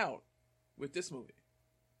retconned that out with this movie.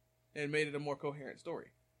 And made it a more coherent story.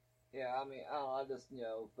 Yeah, I mean, I just,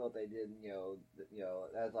 felt they did,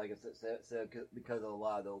 as like I said, because of a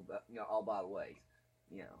lot of those, all by the way,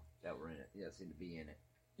 that were in it, seemed to be in it.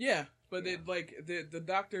 Yeah, but the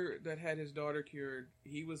doctor that had his daughter cured,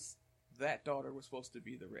 that daughter was supposed to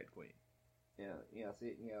be the Red Queen.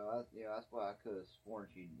 That's why I could have sworn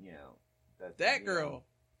she, that girl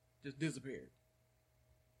just disappeared.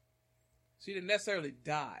 She didn't necessarily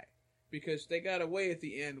die because they got away at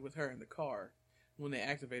the end with her in the car when they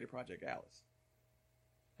activated Project Alice.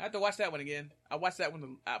 I have to watch that one again. I watched that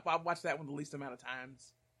one the least amount of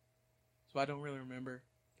times, so I don't really remember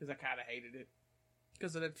because I kind of hated it.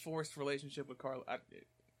 Because of that forced relationship with Carlos.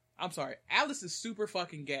 I'm sorry. Alice is super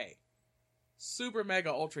fucking gay. Super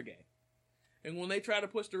mega ultra gay. And when they try to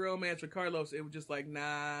push the romance with Carlos, it was just like,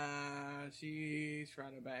 nah, she's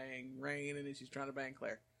trying to bang Rain and then she's trying to bang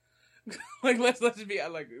Claire. Like, let's just be,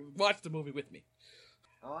 like, watch the movie with me.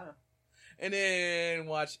 Oh, I know. And then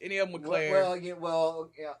watch any of them with Claire.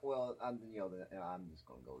 Well, I'm just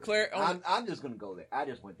gonna go there. Claire, I'm just gonna go there. I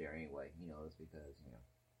just went there anyway. It's because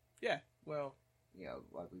Yeah, well.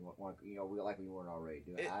 Like we want, like we weren't already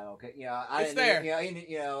doing. I don't care. It's there.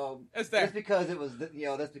 It's there. Just because it was,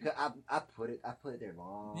 that's because I put it there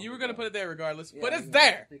long. You were gonna put it there regardless, but it's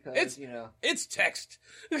there. Because it's text.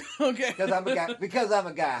 Okay. Because I'm a guy. Because I'm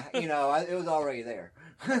a guy. It was already there.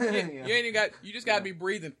 You ain't even got. You just gotta be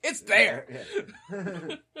breathing. It's there.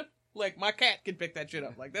 Yeah. Like my cat can pick that shit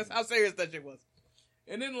up. Like that's how serious that shit was.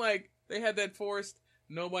 And then like they had that forced.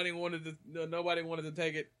 Nobody wanted to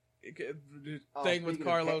take it. Thing with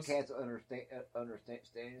Carlos. Cats understand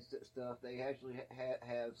stuff. They actually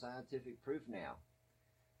have scientific proof now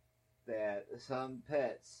that some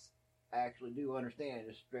pets actually do understand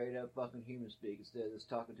just straight up fucking human speak instead of just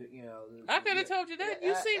talking to I could have told you that.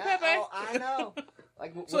 You've seen Pepe. I know.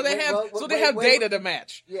 Like so they have data to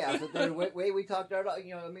match. Yeah. So the way we talked about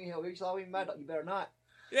we saw him. You better not.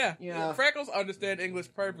 Yeah. Freckles understand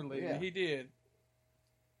English perfectly. Yeah. He did.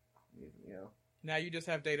 Now you just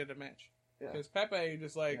have data to match. Because Pepe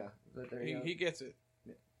just like, he gets it.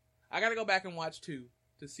 Yeah. I gotta go back and watch 2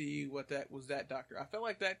 to see what that was that doctor. I felt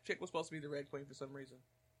like that chick was supposed to be the Red Queen for some reason.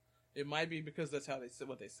 It might be because that's how they said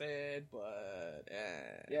what they said, but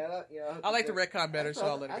I like the retcon better, so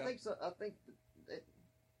I'll let it go. I think so. I think a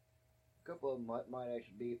couple of them might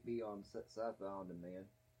actually be on Sci-Fi On Demand.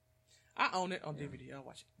 I own it on DVD. I'll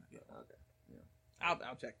watch it. Yeah. Okay. Yeah.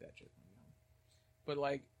 I'll check that shit. But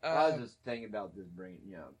like, I was just thinking about this brain,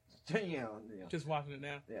 just watching it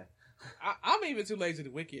now. Yeah, I'm even too lazy to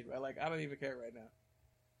wiki it. Right? Like, I don't even care right now.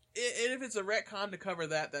 And if it's a retcon to cover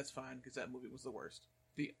that, that's fine because that movie was the worst.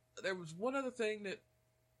 There was one other thing that,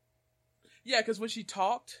 because when she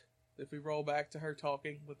talked, if we roll back to her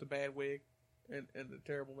talking with the bad wig and the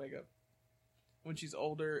terrible makeup, when she's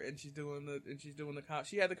older and she's doing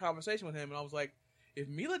she had the conversation with him, and I was like, if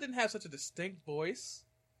Mila didn't have such a distinct voice.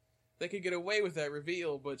 They could get away with that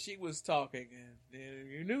reveal, but she was talking, and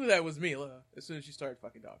you knew that was Mila as soon as she started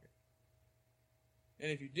fucking talking. And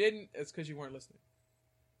if you didn't, it's because you weren't listening.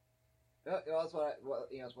 That's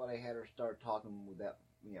why they had her start talking without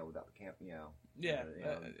the camp, Yeah,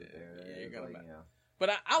 you're gonna. But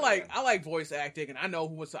I like voice acting, and I know a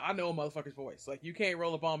motherfucker's voice. Like you can't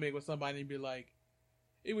roll up on me with somebody and be like,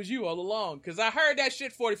 "It was you all along," because I heard that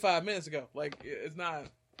shit 45 minutes ago. Like it's not.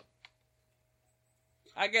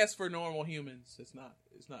 I guess for normal humans, it's not.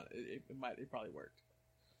 It probably worked.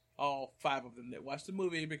 All 5 of them that watched the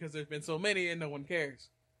movie because there's been so many and no one cares.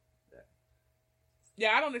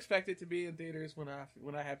 Yeah, I don't expect it to be in theaters when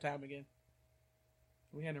I have time again.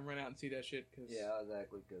 We had to run out and see that shit.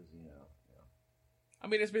 Exactly. Because I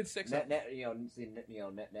mean, it's been 6. Net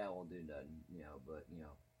now won't do nothing.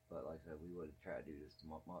 But like I said, we would have tried to do this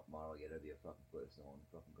tomorrow. Yeah, there'd be a fucking foot of snow on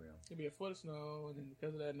the fucking ground. There'd be a foot of snow, and then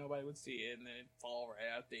because of that, nobody would see it, and then it'd fall right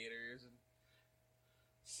out of theaters. And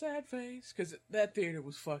sad face, because that theater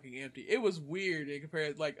was fucking empty. It was weird in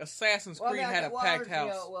comparison. Like Assassin's Creed had a packed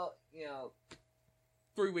house.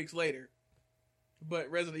 3 weeks later,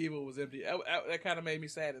 but Resident Evil was empty. That kind of made me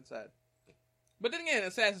sad inside. But then again,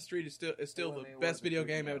 Assassin's Creed is still the best video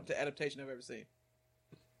game adaptation I've ever seen.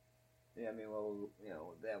 Yeah, I mean,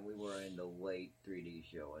 then we were in the late 3D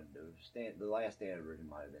show, and the last standard version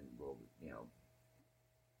might have been a little,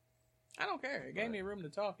 I don't care. It gave me room to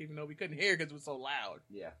talk, even though we couldn't hear because it was so loud.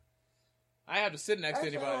 Yeah. I have to sit next to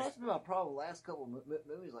anybody. That's been my problem. The last couple of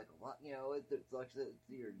movies, like a lot, it's like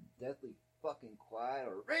you're deathly fucking quiet,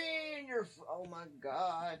 or oh my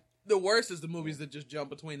god. The worst is the movies that just jump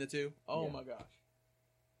between the two. Oh my gosh,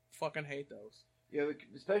 fucking hate those.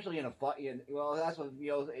 Especially in a fight. That's when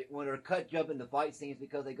when they're cut jump into fight scenes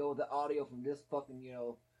because they go with the audio from this fucking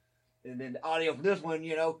and then the audio from this one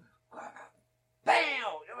bam.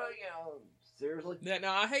 Seriously. Yeah,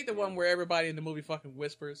 no, I hate the one where everybody in the movie fucking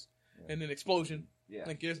whispers and then explosion. Yeah.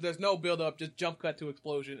 Like there's no build up, just jump cut to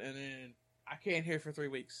explosion, and then I can't hear for 3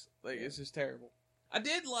 weeks. Like it's just terrible. I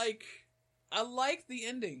liked the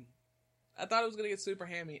ending. I thought it was gonna get super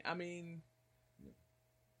hammy. I mean.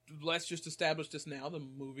 Let's just establish this now. The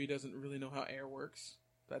movie doesn't really know how air works.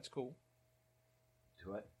 That's cool.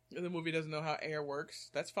 What? The movie doesn't know how air works.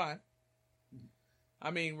 That's fine.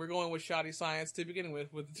 I mean, we're going with shoddy science to begin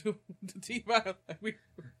with the T-virus.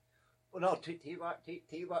 Well, no,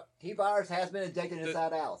 T-virus has been injected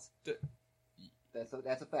inside Alice.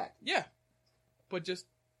 That's a fact. Yeah, but just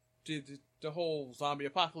the whole zombie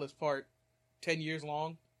apocalypse part, 10 years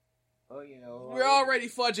long. Oh, we're already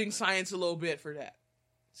fudging science a little bit for that.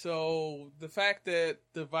 So the fact that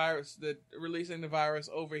releasing the virus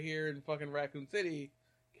over here in fucking Raccoon City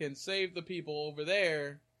can save the people over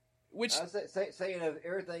there, which I was saying if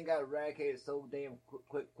everything got eradicated so damn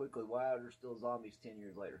quickly, why are there still zombies 10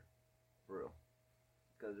 years later? For real,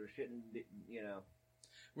 because there shouldn't be,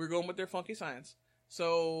 We're going with their funky science.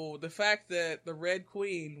 So the fact that the Red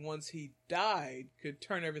Queen, once he died, could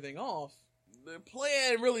turn everything off, the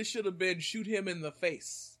plan really should have been shoot him in the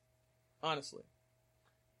face. Honestly.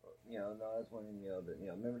 No, that's when,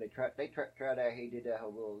 remember they tried out, he did that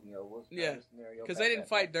whole little, scenario. Because they didn't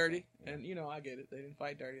fight dirty. And, I get it. They didn't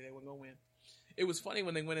fight dirty. They weren't going to win. It was funny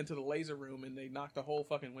when they went into the laser room and they knocked the whole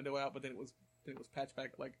fucking window out, but then it was patched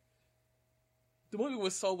back. Like, the movie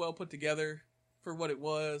was so well put together for what it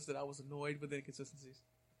was that I was annoyed with the inconsistencies.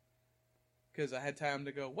 Because I had time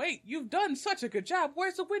to go, wait, you've done such a good job.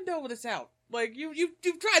 Where's the window that's out? Like, you've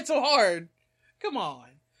tried so hard. Come on.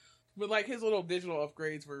 But, like, his little digital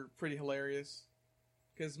upgrades were pretty hilarious.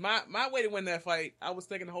 Because my way to win that fight, I was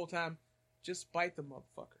thinking the whole time, just bite the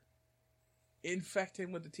motherfucker. Infect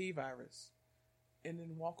him with the T-virus. And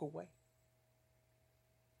then walk away.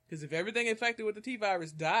 Because if everything infected with the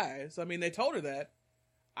T-virus dies, I mean, they told her that,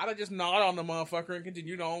 I'd have just gnawed on the motherfucker and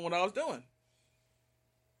continued on what I was doing.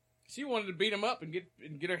 She wanted to beat him up and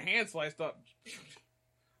get her hand sliced up.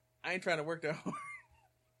 I ain't trying to work that hard.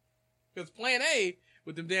 Because plan A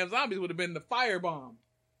with them damn zombies would have been the firebomb.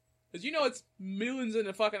 Because it's millions in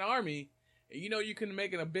the fucking army. And you can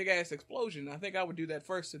make it a big ass explosion. I think I would do that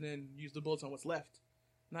first and then use the bullets on what's left.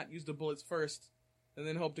 Not use the bullets first and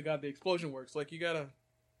then hope to God the explosion works. Like you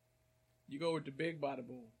go with the big bada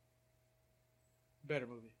boom. Better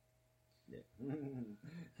movie. Yeah.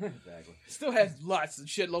 Exactly. Still has lots and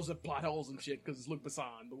shitloads of plot holes and shit because it's Luc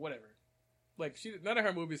Besson, but whatever. Like, none of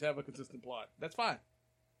her movies have a consistent plot. That's fine.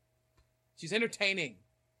 She's entertaining.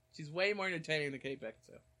 She's way more entertaining than Kate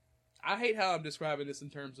Beckinsale. I hate how I'm describing this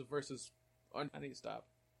in terms of versus... I need to stop.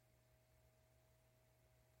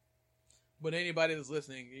 But anybody that's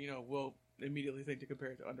listening, will immediately think to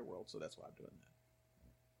compare it to Underworld, so that's why I'm doing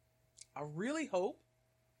that. I really hope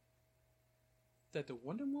that the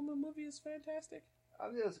Wonder Woman movie is fantastic.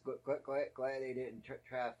 I'm just glad they didn't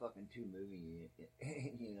try fucking 2 movies.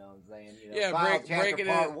 You know what I'm saying? Breaking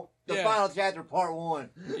it. The final chapter, part 1.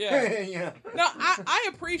 Yeah. No, I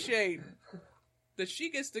appreciate that she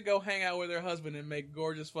gets to go hang out with her husband and make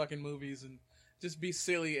gorgeous fucking movies and just be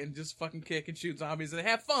silly and just fucking kick and shoot zombies and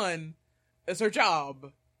have fun as her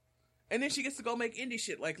job. And then she gets to go make indie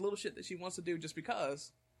shit, like little shit that she wants to do just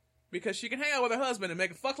because she can hang out with her husband and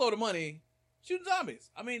make a fuckload of money shooting zombies.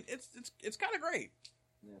 I mean, it's kind of great.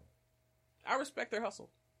 Yeah. I respect their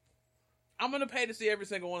hustle. I'm gonna pay to see every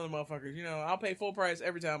single one of the motherfuckers. I'll pay full price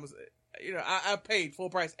every time. I paid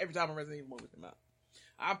full price every time a Resident Evil movie came out.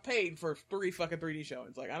 I paid for 3 fucking 3D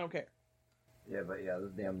showings. Like, I don't care. Yeah, but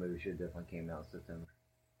this damn movie should definitely came out in September.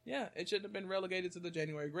 Yeah, it shouldn't have been relegated to the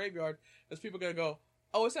January graveyard. Because people are gonna go,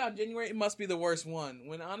 oh, it's out in January. It must be the worst one.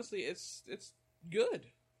 When honestly, it's good.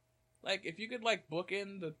 Like, if you could, book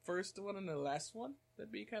in the first one and the last one,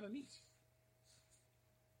 that'd be kind of neat.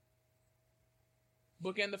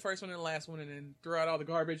 Book in the first one and the last one, and then throw out all the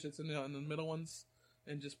garbage that's in the middle ones,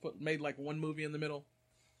 and just made, one movie in the middle,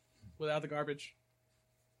 without the garbage.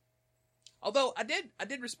 Although, I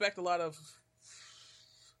did respect a lot of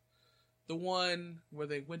the one where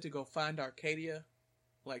they went to go find Arcadia,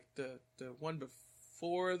 like, the one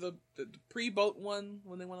before the pre-boat one,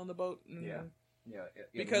 when they went on the boat. Yeah. Yeah,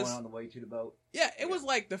 because one on the way to the boat. Yeah, it was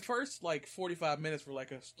the first 45 minutes were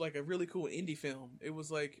like a really cool indie film. It was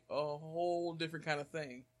like a whole different kind of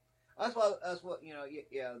thing. That's what that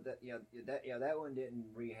one didn't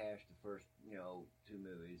rehash the first 2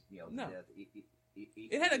 movies. No.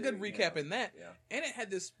 It had a good recap in that, and it had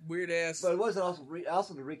this weird ass. But it wasn't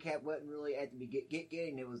also the recap wasn't really at the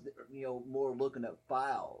beginning. It was more looking at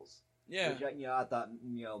files. Yeah. Which I thought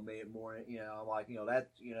made it more. I'm like that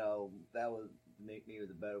that was. Maybe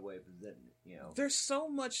the better way of presenting it, There's so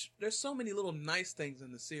many little nice things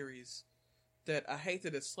in the series that I hate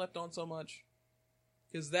that it's slept on so much.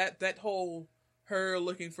 Because that whole her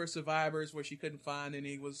looking for survivors where she couldn't find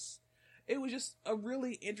any it was just a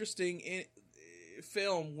really interesting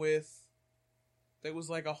film that was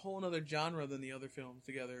like a whole other genre than the other films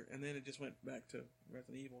together, and then it just went back to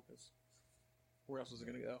Resident Evil because where else was it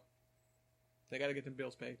going to go? They got to get them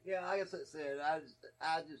bills paid. Yeah, like I said, I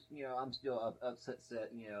just I'm still upset.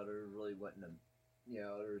 There really wasn't you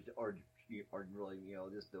know, or really, you know,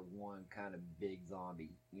 just the one kind of big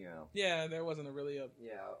zombie, you know. Yeah, there wasn't a really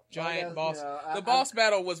yeah, giant boss. You know, the boss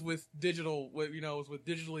battle was with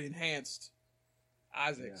digitally enhanced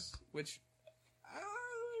Isaacs, which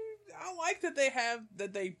I like that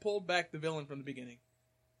they pulled back the villain from the beginning,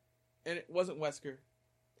 and it wasn't Wesker.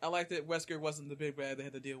 I like that Wesker wasn't the big bad they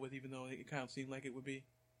had to deal with, even though it kind of seemed like it would be.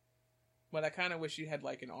 But I kind of wish you had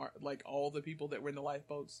like all the people that were in the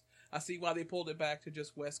lifeboats. I see why they pulled it back to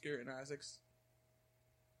just Wesker and Isaacs.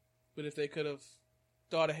 But if they could have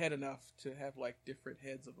thought ahead enough to have like different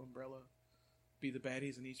heads of Umbrella be the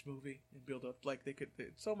baddies in each movie and build up, like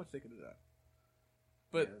so much they could have done.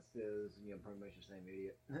 But this is pretty much the same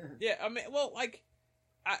idiot. Yeah, I mean, well, like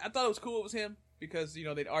I thought it was cool it was him because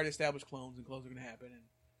they'd already established clones and clones are gonna happen and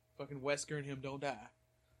fucking Wesker and him don't die.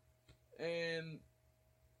 And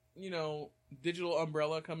digital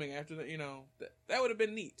Umbrella coming after that would have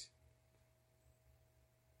been neat.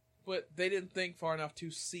 But they didn't think far enough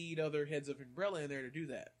to seed other heads of Umbrella in there to do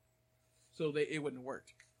that, so it wouldn't have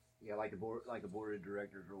worked. Yeah, like a board of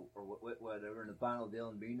directors or whatever, and the final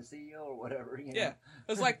villain being the CEO or whatever. Yeah,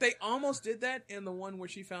 it's like they almost did that in the one where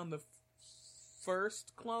she found the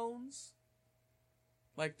first clones.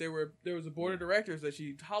 Like there was a board of directors that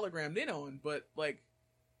she hologrammed in on, but like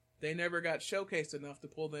they never got showcased enough to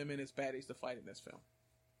pull them in as baddies to fight in this film.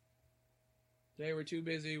 They were too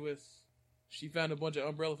busy with she found a bunch of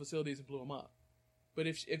Umbrella facilities and blew them up. But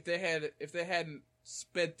if they hadn't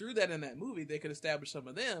sped through that in that movie, they could establish some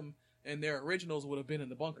of them, and their originals would have been in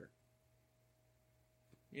the bunker.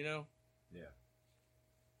 Yeah.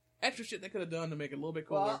 Extra shit they could have done to make it a little bit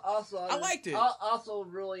cooler. Well, also, I liked it. Also,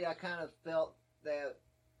 really, I kind of felt that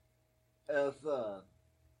if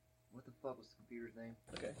what the fuck was the computer's name?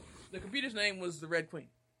 Okay, the computer's name was the Red Queen,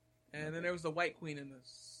 and then there was the White Queen in the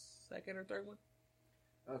second or third one.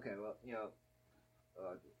 Okay, well,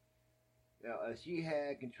 she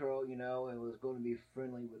had control, and was going to be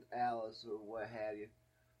friendly with Alice or what have you.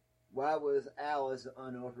 Why was Alice an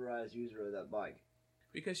unauthorized user of that bike?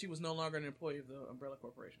 Because she was no longer an employee of the Umbrella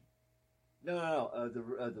Corporation. No.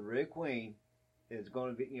 The Red Queen is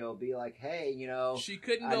going to be like, hey, she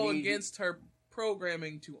couldn't go against her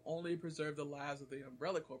programming to only preserve the lives of the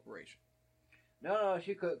Umbrella Corporation. No,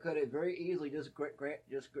 she could it very easily just grant her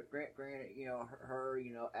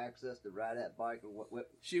access to ride that bike or what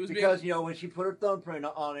she was because when she put her thumbprint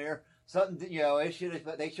on there, something they should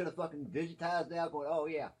have fucking digitized out going, oh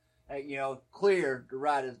yeah, clear to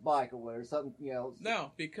ride his bike or whatever, something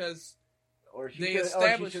No, because or she they could,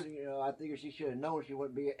 established. Or she should, I think she should have known she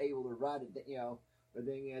wouldn't be able to ride it, But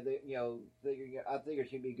then I figure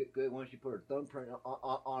she'd be good once she put her thumbprint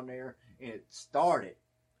on there and it started.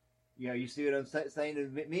 You see what I'm saying? To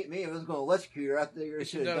me, if it was going to electrocute her, I think it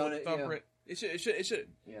should have done it. Thumbprint. It should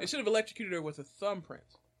have electrocuted her with a thumbprint.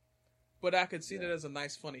 But I could see that as a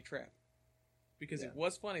nice, funny trap. Because it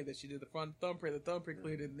was funny that she did the front thumbprint, the thumbprint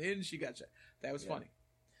cleared, and then she got shot. That was funny.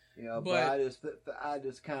 But I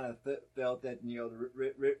just kind of felt that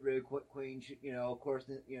the Red Queen, of course,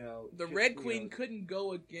 the Red Queen couldn't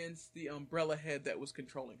go against the Umbrella head that was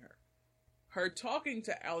controlling her. Her talking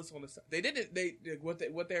to Alice on the side.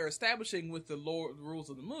 What they're establishing with the rules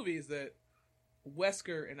of the movie is that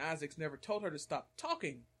Wesker and Isaacs never told her to stop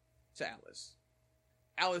talking to Alice.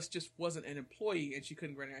 Alice just wasn't an employee and she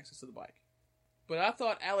couldn't grant access to the bike. But I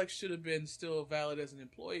thought Alex should have been still valid as an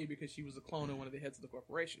employee because she was a clone of one of the heads of the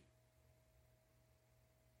corporation.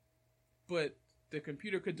 But the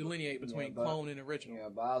computer could delineate between clone and original. Yeah,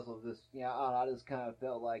 but also I just kind of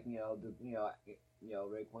felt like Red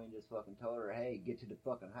Queen just fucking told her, hey, get to the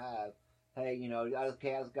fucking hive. Hey, I just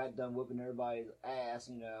got done whooping everybody's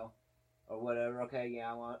ass, or whatever. Okay,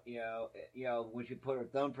 I want, when she put her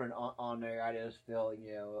thumbprint on there, I just felt,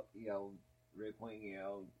 Red Queen,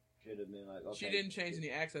 should have been like, okay. She didn't change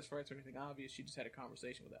any access rights or anything obvious. She just had a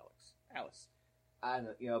conversation with Alice. I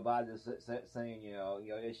know, but I just saying,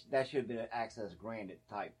 that should have been an access granted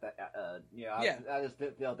type. I just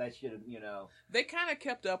felt that should have, They kind of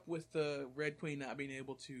kept up with the Red Queen not being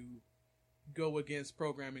able to go against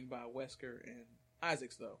programming by Wesker and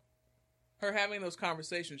Isaacs, though. Her having those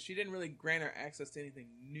conversations, she didn't really grant her access to anything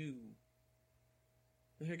new.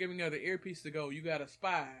 And her giving her the earpiece to go, you got a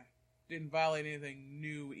spy, didn't violate anything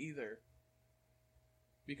new either.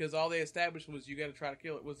 Because all they established was you got to try to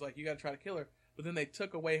kill her. But then they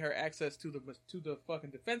took away her access to the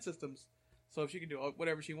fucking defense systems, so she could do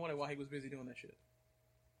whatever she wanted while he was busy doing that shit.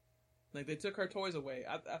 Like they took her toys away.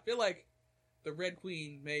 I feel like the Red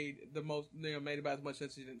Queen made made about as much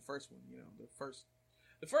sense as she did in the first one.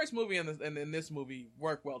 The first movie and this movie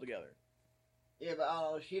work well together. Yeah,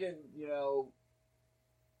 but she didn't.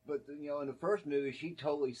 But in the first movie, she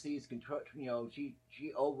totally sees control. She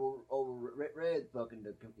overread fucking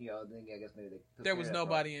the thing. I guess maybe there was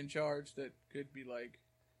nobody in charge that could be like.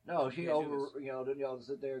 No, she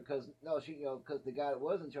sit there because because the guy that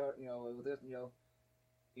was in charge, with this,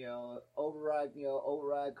 override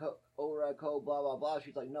code, blah blah blah.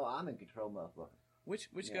 She's like, no, I'm in control, motherfucker. Which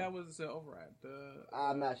guy was the override?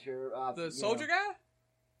 I'm not sure. The soldier guy?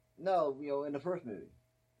 No, in the first movie.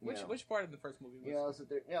 Which part of the first movie was? So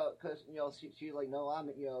there, because she's like, no, I'm,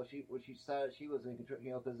 she decided she was in control,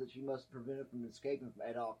 because she must prevent it from escaping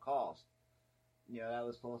at all costs. That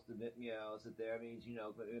was supposed to, sit there. I mean,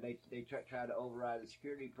 but they tried to override the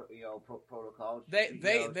security, protocol.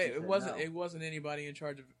 It wasn't anybody in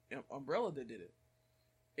charge of Umbrella that did it.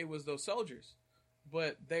 It was those soldiers,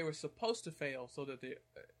 but they were supposed to fail so that they,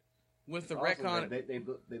 with the retcon, they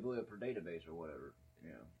blew up her database or whatever.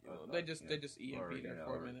 They just EMP'd her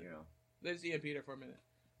for a minute. They just EMP'd her for a minute,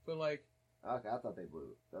 but like, okay, I thought they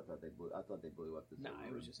blew up the. Nah,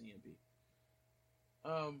 it was just EMP.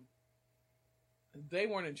 They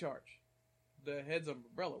weren't in charge. The heads of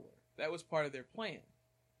Umbrella were. That was part of their plan.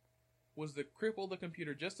 Was to cripple the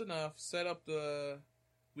computer just enough, set up the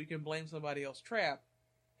we can blame somebody else trap,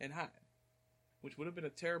 and hide. Which would have been a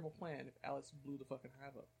terrible plan if Alice blew the fucking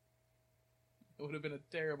hive up. It would have been a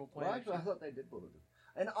terrible plan. Well, actually, I thought they did blow it.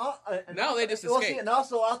 And no, they just escaped. And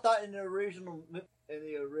also, I thought in the original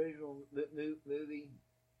movie,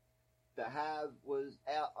 the hive was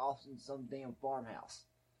out off in some damn farmhouse.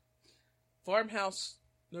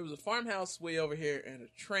 There was a farmhouse way over here and a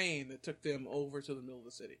train that took them over to the middle of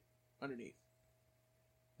the city, underneath.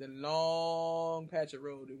 The long patch of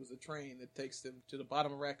road, it was a train that takes them to the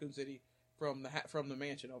bottom of Raccoon City from the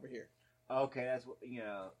mansion over here. Okay, that's what,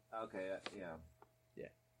 okay, yeah.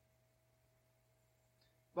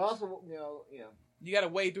 But also, you gotta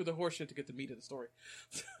wade through the horse shit to get the meat of the story.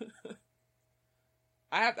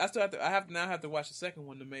 I now have to watch the second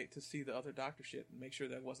one to see the other Doctor shit and make sure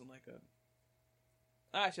that wasn't like a.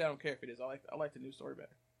 Actually, I don't care if it is. I like the new story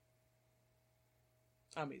better.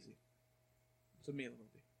 I'm easy. It's a me in the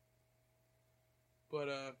movie. But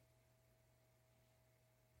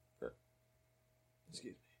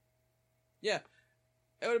excuse me. Yeah,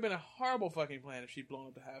 it would have been a horrible fucking plan if she'd blown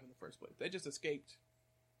up the hive in the first place. They just escaped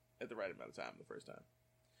at the right amount of time the first time.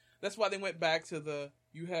 That's why they went back to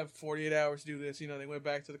you have 48 hours to do this. They went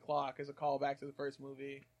back to the clock as a callback to the first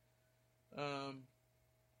movie.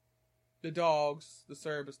 The dogs, the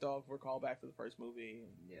Cerberus dogs, were called back to the first movie.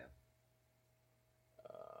 Yeah.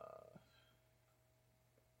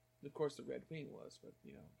 Of course, the Red Queen was, but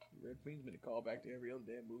the Red Queen's been a callback to every other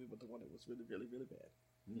damn movie, but the one that was really, really, really bad.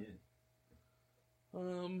 Yeah.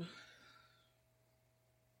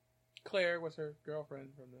 Claire was her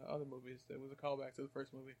girlfriend from the other movies. That was a callback to the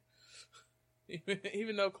first movie.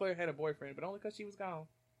 Even though Claire had a boyfriend, but only because she was gone.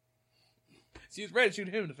 She was ready to shoot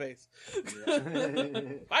him in the face. Yeah.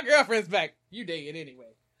 My girlfriend's back. You dig it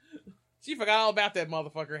anyway. She forgot all about that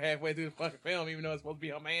motherfucker halfway through the fucking film, even though it's supposed to be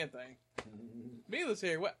her man thing. Mila's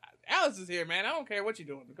here. What? Alice is here, man. I don't care what you're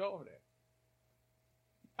doing. Go over there.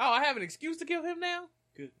 Oh, I have an excuse to kill him now?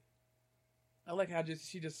 Good. I like how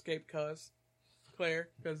she just escaped Claire,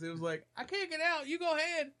 because it was like, I can't get out. You go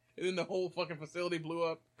ahead. And then the whole fucking facility blew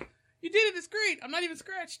up. You did it discreet. I'm not even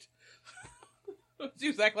scratched. She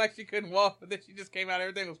was acting like she couldn't walk, but then she just came out.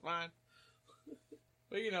 Everything was fine.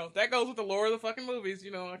 But, that goes with the lore of the fucking movies.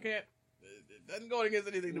 I can't. It doesn't go against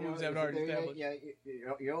anything the movies haven't already established. Yeah,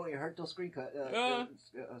 you only heard those screen cuts.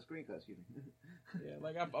 Screen cuts, excuse me. Yeah,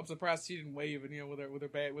 like I'm surprised she didn't wave and with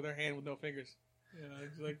her hand with no fingers.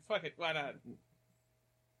 She's like, fuck it, why not?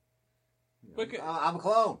 I'm a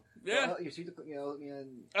clone. Yeah, you see the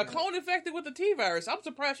a clone infected with the T virus. I'm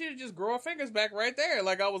surprised she didn't just grow her fingers back right there.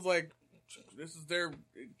 Like I was like, this is their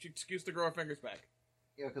excuse to grow her fingers back.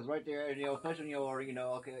 Yeah, because right there, especially or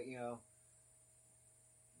okay,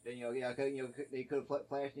 then they could have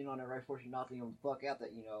flashed in on it right before she knocked him the fuck out.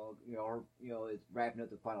 That or it's wrapping up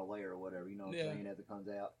the final layer or whatever. What I'm saying, as it comes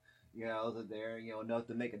out. Is there enough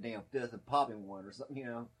to make a damn fist and pop him one or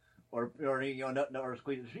something. Or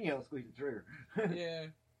squeeze the trigger. Yeah.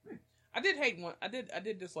 I did hate one. I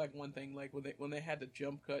did dislike one thing, like when they had the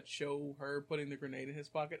jump cut show her putting the grenade in his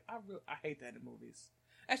pocket. I hate that in movies.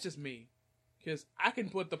 That's just me, because I can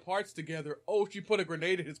put the parts together. Oh, she put a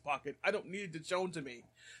grenade in his pocket. I don't need it shown to me.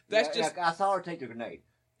 That's just. I saw her take the grenade.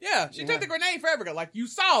 Yeah, she took the grenade forever ago. Like you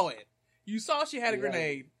saw it. You saw she had a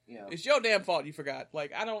grenade. Yeah. It's your damn fault you forgot.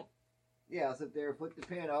 Like I don't. Yeah, sit there, flick the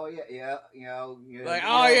pin. Oh yeah. Like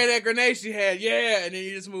yeah, that grenade she had. Yeah, and then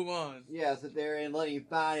you just move on. Yeah, sit there and let him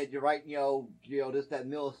find it. You're right. Just that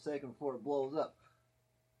millisecond before it blows up.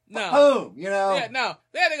 No. Boom, you know? Yeah, no.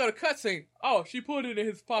 They had to go to cutscene. Oh, she put it in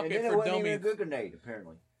his pocket and then for it wasn't dummies. even a good grenade,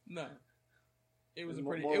 apparently. No. It was a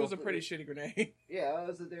pretty shitty grenade. Yeah, it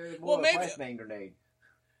was more a flashbang grenade.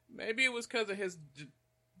 Maybe it was because of his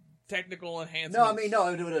technical enhancements. No, I mean,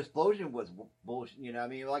 no, the explosion was bullshit. You know, I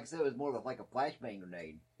mean, like I said, it was more of like a flashbang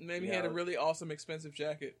grenade. Maybe he had a really awesome, expensive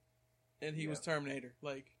jacket, and he was Terminator.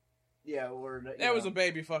 Like, yeah, or that was a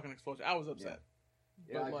baby fucking explosion. I was upset.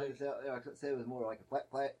 Yeah, like I said, it was more like a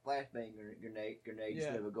flashbang grenade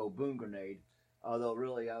instead of a go boom grenade. Although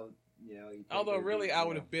really, I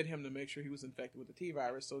would have bit him to make sure he was infected with the T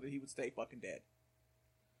virus so that he would stay fucking dead.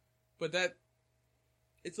 But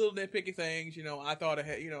it's little nitpicky things, you know. I thought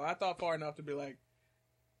far enough to be like,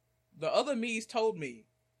 the other me's told me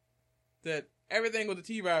that everything with the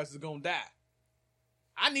T virus is gonna die.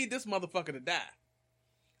 I need this motherfucker to die.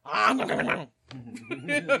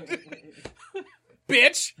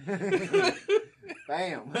 Bitch.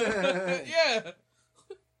 Bam. Yeah.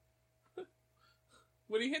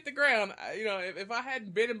 When he hit the ground, if I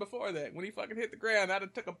hadn't bit him before that, when he fucking hit the ground, I'd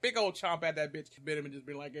have took a big old chomp at that bitch, bit him, and just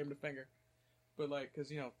been like, gave him the finger. But like, cause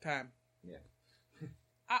time. Yeah.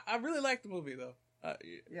 I really liked the movie though.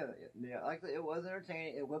 Yeah. Like it was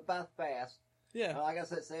entertaining. It went by fast. Yeah. Like I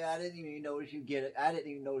said, I didn't even notice you get it. I didn't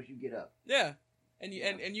even notice you get up. Yeah. And the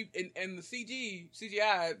CGI,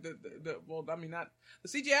 the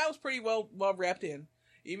CGI was pretty well wrapped in,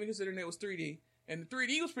 even considering it was 3D. And the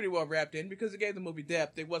 3D was pretty well wrapped in because it gave the movie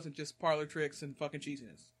depth. It wasn't just parlor tricks and fucking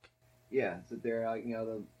cheesiness. Yeah, so there, like I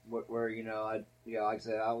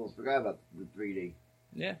said, I almost forgot about the 3D.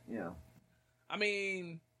 Yeah. Yeah. I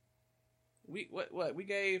mean, we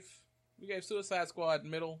gave Suicide Squad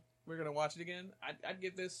middle. We're gonna watch it again. I'd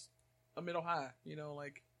give this a middle high.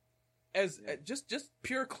 Just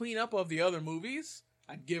pure cleanup of the other movies.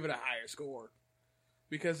 I'd give it a higher score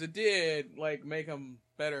because it did make them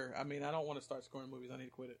better. I mean, I don't want to start scoring movies. I need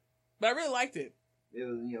to quit it. But I really liked it. It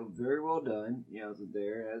was, very well done. So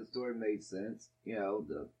there, the story made sense.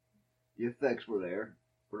 The effects were there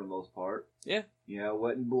for the most part. Yeah. It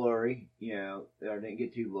wasn't blurry. It didn't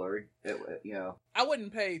get too blurry. I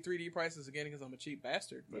wouldn't pay 3D prices again because I'm a cheap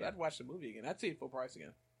bastard, but I'd watch the movie again. I'd see it full price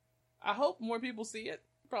again. I hope more people see it.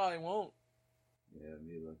 Probably won't. Yeah,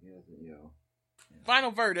 me looking at it,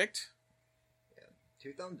 Final verdict. Yeah.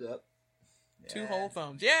 2 thumbs up. 2 whole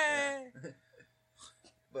thumbs. Yay!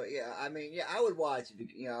 But yeah, I mean, I would watch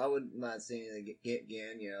it. I wouldn't mind seeing it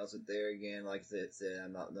again. Sit there again. Like I said,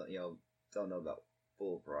 I'm not, don't know about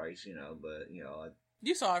full price. But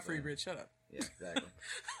you saw it free, Rich. Shut up. Yeah, exactly.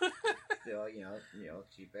 Still,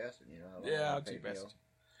 cheap bastard. Yeah, cheap bastard.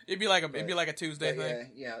 It'd be like a Tuesday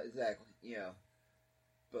thing. Yeah, exactly.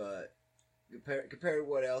 But compared to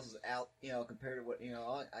what else is out, compared to what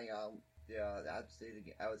I'd see it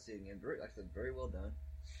again. I would see it again. Like I said, very well done.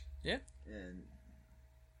 Yeah. And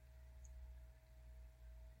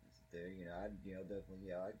there, I'd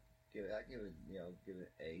definitely, I'd give it, give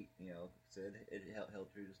it 8. Said it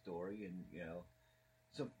held through the story, and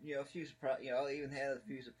some, a few surprise, even had a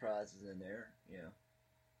few surprises in there,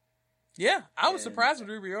 Yeah, I was surprised when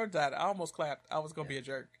Ruby Rose died. I almost clapped. I was gonna be a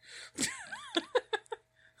jerk.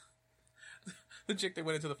 The chick that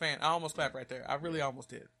went into the fan. I almost clapped right there. I really almost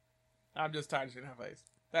did. I'm just tired of seeing her face.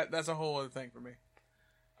 That's a whole other thing for me.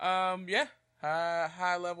 Yeah,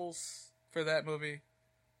 high levels for that movie.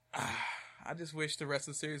 I just wish the rest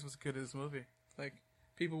of the series was as good as this movie. Like,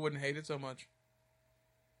 people wouldn't hate it so much.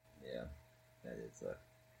 Yeah, that did suck.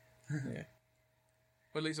 Yeah,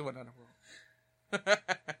 but at least it wasn't Underworld.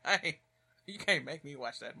 You can't make me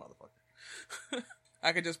watch that motherfucker.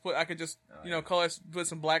 I could just put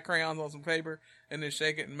some black crayons on some paper and then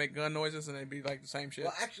shake it and make gun noises and it'd be like the same shit.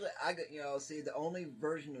 Well, actually, I got see the only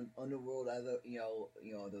version of Underworld I've the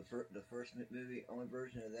first movie, only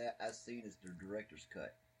version of that I've seen is the director's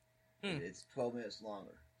cut. It's 12 minutes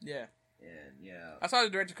longer. Yeah, and I saw the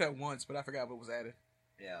director's cut once, but I forgot what was added.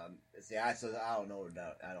 Yeah, see, I don't know.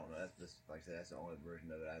 I don't know. That's just like I said. That's the only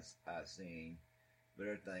version of it I've seen. But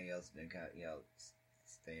everything else has been kind of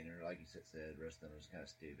standard, like you said. The rest of them is kind of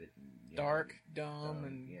stupid, and, dark, dumb,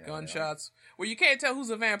 and gunshots. Well, you can't tell who's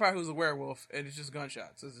a vampire, who's a werewolf, and it's just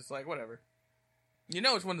gunshots. It's just like whatever. You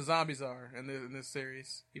know, it's when the zombies are in this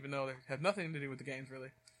series, even though they have nothing to do with the games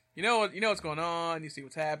really. You know what's going on. You see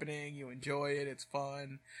what's happening. You enjoy it. It's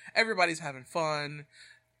fun. Everybody's having fun.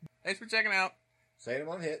 Thanks for checking out. Salem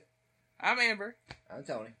on Hit. I'm Amber. I'm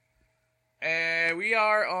Tony. And we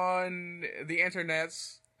are on the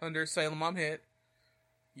internets under Salem on Hit.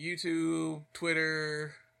 YouTube,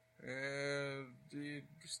 Twitter,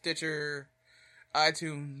 Stitcher,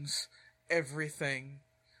 iTunes, everything.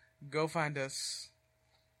 Go find us.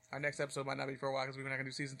 Our next episode might not be for a while because we're not gonna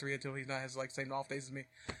do season 3 until he's not has like same off days as me.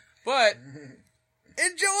 But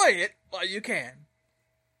enjoy it while you can.